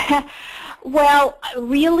 well,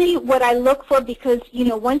 really what I look for, because,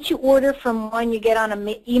 once you order from one, you get on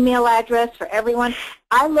an email address for everyone.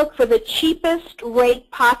 I look for the cheapest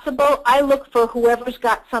rate possible. I look for whoever's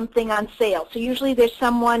got something on sale. So usually there's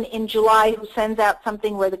someone in July who sends out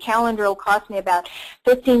something where the calendar will cost me about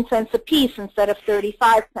 15 cents a piece instead of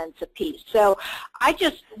 35 cents a piece. So I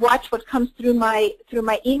just watch what comes through my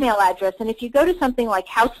email address. And if you go to something like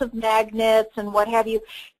House of Magnets and what have you,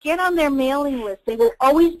 get on their mailing list. They will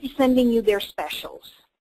always be sending you their specials.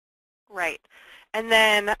 Right. And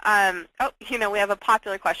then, we have a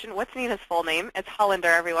popular question. What's Nina's full name? It's Hollander,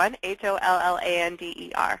 everyone.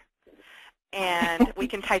 Hollander. And we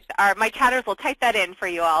can type, my chatters will type that in for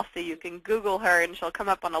you all so you can Google her, and she'll come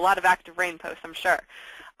up on a lot of Active Rain posts, I'm sure.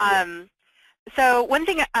 So one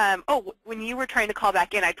thing, when you were trying to call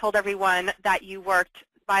back in, I told everyone that you worked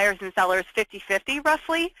buyers and sellers 50-50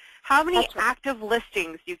 roughly. How many active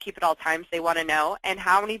listings do you keep at all times, they want to know, and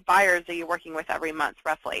how many buyers are you working with every month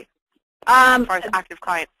roughly as far as active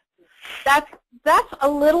clients? That's a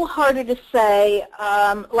little harder to say.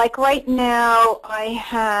 Like right now,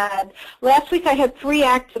 last week I had 3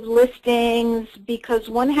 active listings because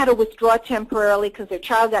one had to withdraw temporarily because their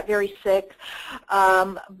child got very sick.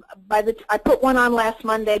 I put one on last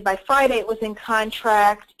Monday. By Friday it was in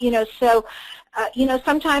contract.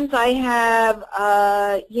 Sometimes I have,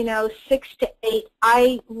 6 to 8.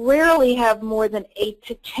 I rarely have more than 8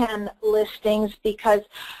 to 10 listings because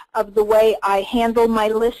of the way I handle my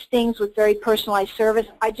listings with very personalized service.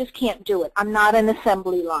 I just can't do it. I'm not an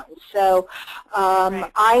assembly line. So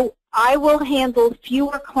right. I will handle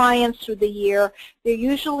fewer clients through the year. They're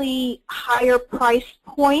usually higher price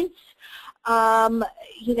points, but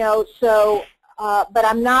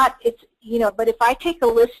I'm not, but if I take a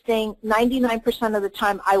listing, 99% of the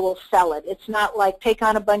time I will sell it. It's not like take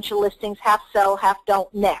on a bunch of listings, half sell, half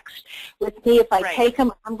don't next. With me, if I take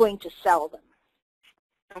them, I'm going to sell them.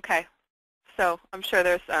 Okay. So I'm sure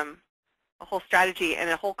there's a whole strategy and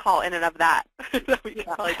a whole call in and of that that we can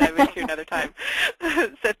probably dive into another time.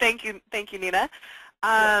 So thank you, Nina.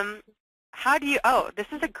 This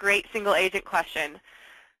is a great single agent question.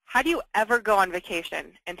 How do you ever go on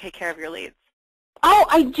vacation and take care of your leads? Oh,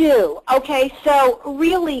 I do. Okay, so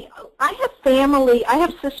really, I have family. I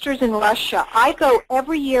have sisters in Russia. I go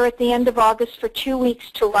every year at the end of August for 2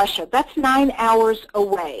 weeks to Russia. That's 9 hours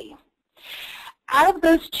away. Out of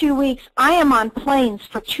those 2 weeks, I am on planes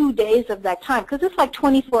for 2 days of that time because it's like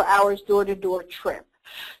 24 hours door-to-door trip.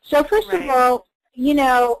 So first of all,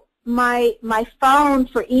 my phone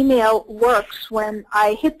for email works when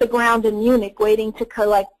I hit the ground in Munich waiting to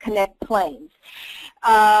connect planes.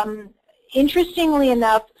 Interestingly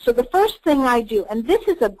enough, so the first thing I do, and this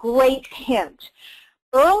is a great hint,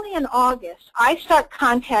 early in August, I start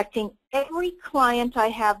contacting every client I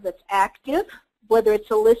have that's active, whether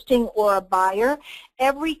it's a listing or a buyer,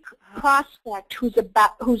 every prospect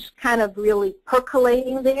who's kind of really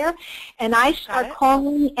percolating there, and I start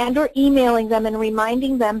calling and or emailing them and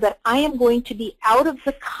reminding them that I am going to be out of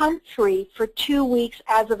the country for 2 weeks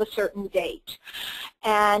as of a certain date.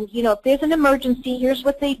 And, if there's an emergency, here's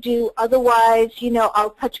what they do. Otherwise, I'll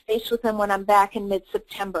touch base with them when I'm back in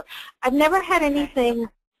mid-September. I've never had anything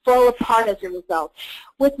fall apart as a result.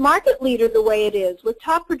 With Market Leader the way it is, with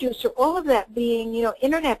Top Producer, all of that being,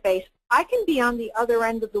 internet-based, I can be on the other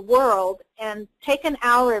end of the world and take an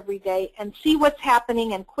hour every day and see what's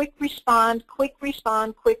happening and quick respond,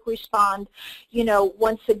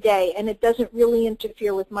 once a day. And it doesn't really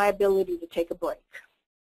interfere with my ability to take a break.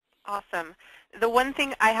 Awesome. The one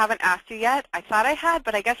thing I haven't asked you yet, I thought I had,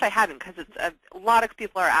 but I guess I hadn't because it's a lot of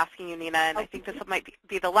people are asking you, Nina, and I think this might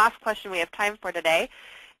be the last question we have time for today,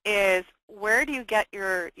 is where do you get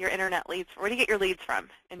your internet leads? Where do you get your leads from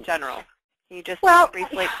in general? Can you just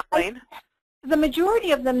briefly explain? The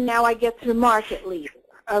majority of them now I get through Market Leader.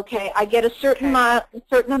 Okay, I get a certain amount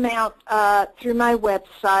through my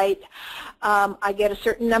website. I get a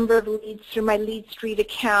certain number of leads through my Lead Street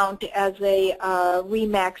account as a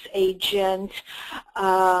Remax agent.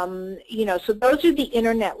 So those are the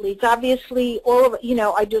internet leads. Obviously, all of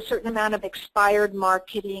I do a certain amount of expired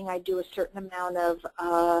marketing. I do a certain amount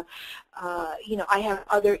of I have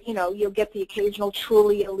other, you'll get the occasional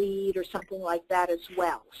Trulia lead or something like that as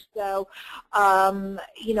well. So,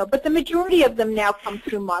 but the majority of them now come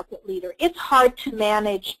through Market Leader. It's hard to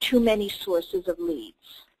manage too many sources of leads.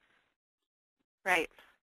 Right.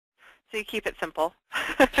 So you keep it simple.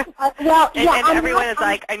 And everyone is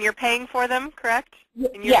like, and you're paying for them, correct?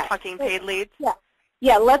 And you're talking paid leads? Yeah.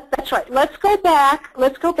 Yeah, that's right. Let's go back.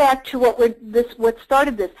 Let's go back to what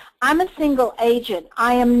started this. I'm a single agent.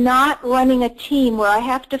 I am not running a team where I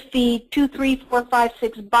have to feed 2, 3, 4, 5,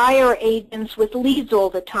 6 buyer agents with leads all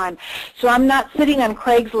the time. So I'm not sitting on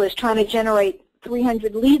Craigslist trying to generate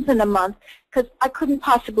 300 leads in a month because I couldn't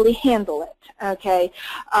possibly handle it. Okay,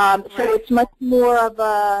 so it's much more of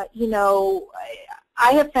a, you know,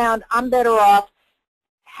 I have found I'm better off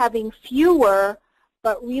having fewer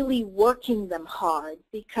but really working them hard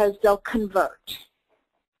because they'll convert.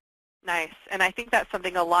 Nice. And I think that's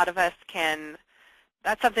something a lot of us can,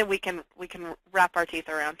 that's something we can wrap our teeth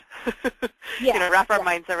around. Yeah, you know, wrap our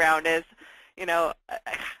minds around is, you know,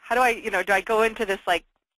 how do I, you know, do I go into this like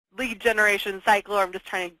lead generation cycle, or I'm just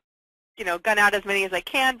trying to, you know, gun out as many as I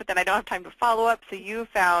can, but then I don't have time to follow up. So you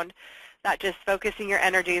found that just focusing your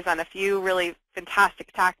energies on a few really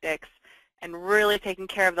fantastic tactics and really taking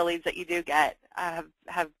care of the leads that you do get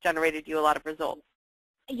have generated you a lot of results.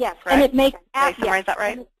 Yes, Correct? and it makes, Did I summarize that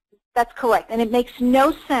right? That's correct. And it makes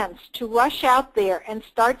no sense to rush out there and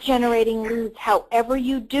start generating leads however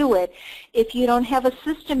you do it if you don't have a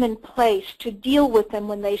system in place to deal with them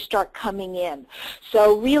when they start coming in.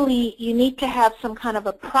 So really, you need to have some kind of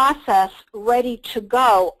a process ready to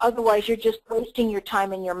go. Otherwise, you're just wasting your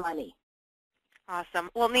time and your money. Awesome.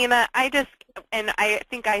 Well, Nina, I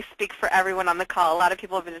think I speak for everyone on the call. A lot of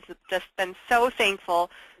people have just been so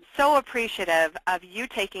thankful, so appreciative of you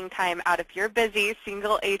taking time out of your busy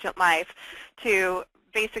single agent life to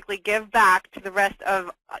basically give back to the rest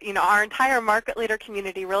of, you know, our entire market leader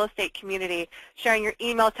community, real estate community, sharing your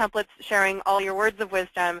email templates, sharing all your words of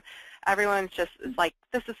wisdom. Everyone's just like,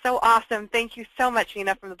 this is so awesome. Thank you so much,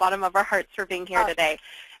 Nina, from the bottom of our hearts for being here today.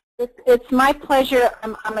 It's my pleasure.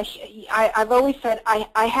 I've always said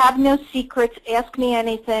I have no secrets. Ask me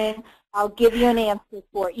anything. I'll give you an answer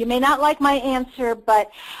for it. You may not like my answer,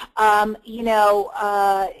 but you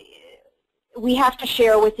know, we have to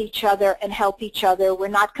share with each other and help each other. We're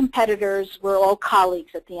not competitors. We're all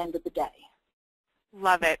colleagues at the end of the day.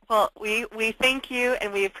 Love it. Well, we thank you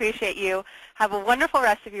and we appreciate you. Have a wonderful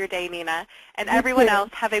rest of your day, Nina. And everyone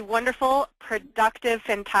else, have a wonderful, productive,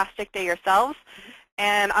 fantastic day yourselves.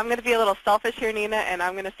 And I'm going to be a little selfish here, Nina, and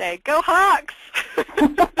I'm going to say, go Hawks!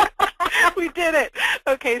 We did it.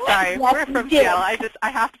 Okay, sorry. Yes, we're from Seattle. I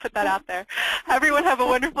have to put that out there. Everyone have a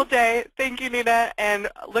wonderful day. Thank you, Nina. And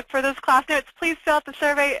look for those class notes. Please fill out the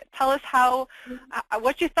survey. Tell us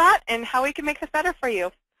what you thought and how we can make this better for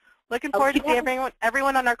you. Looking forward to seeing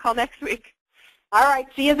everyone on our call next week. All right.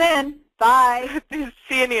 See you then. Bye.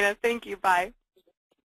 See you, Nina. Thank you. Bye.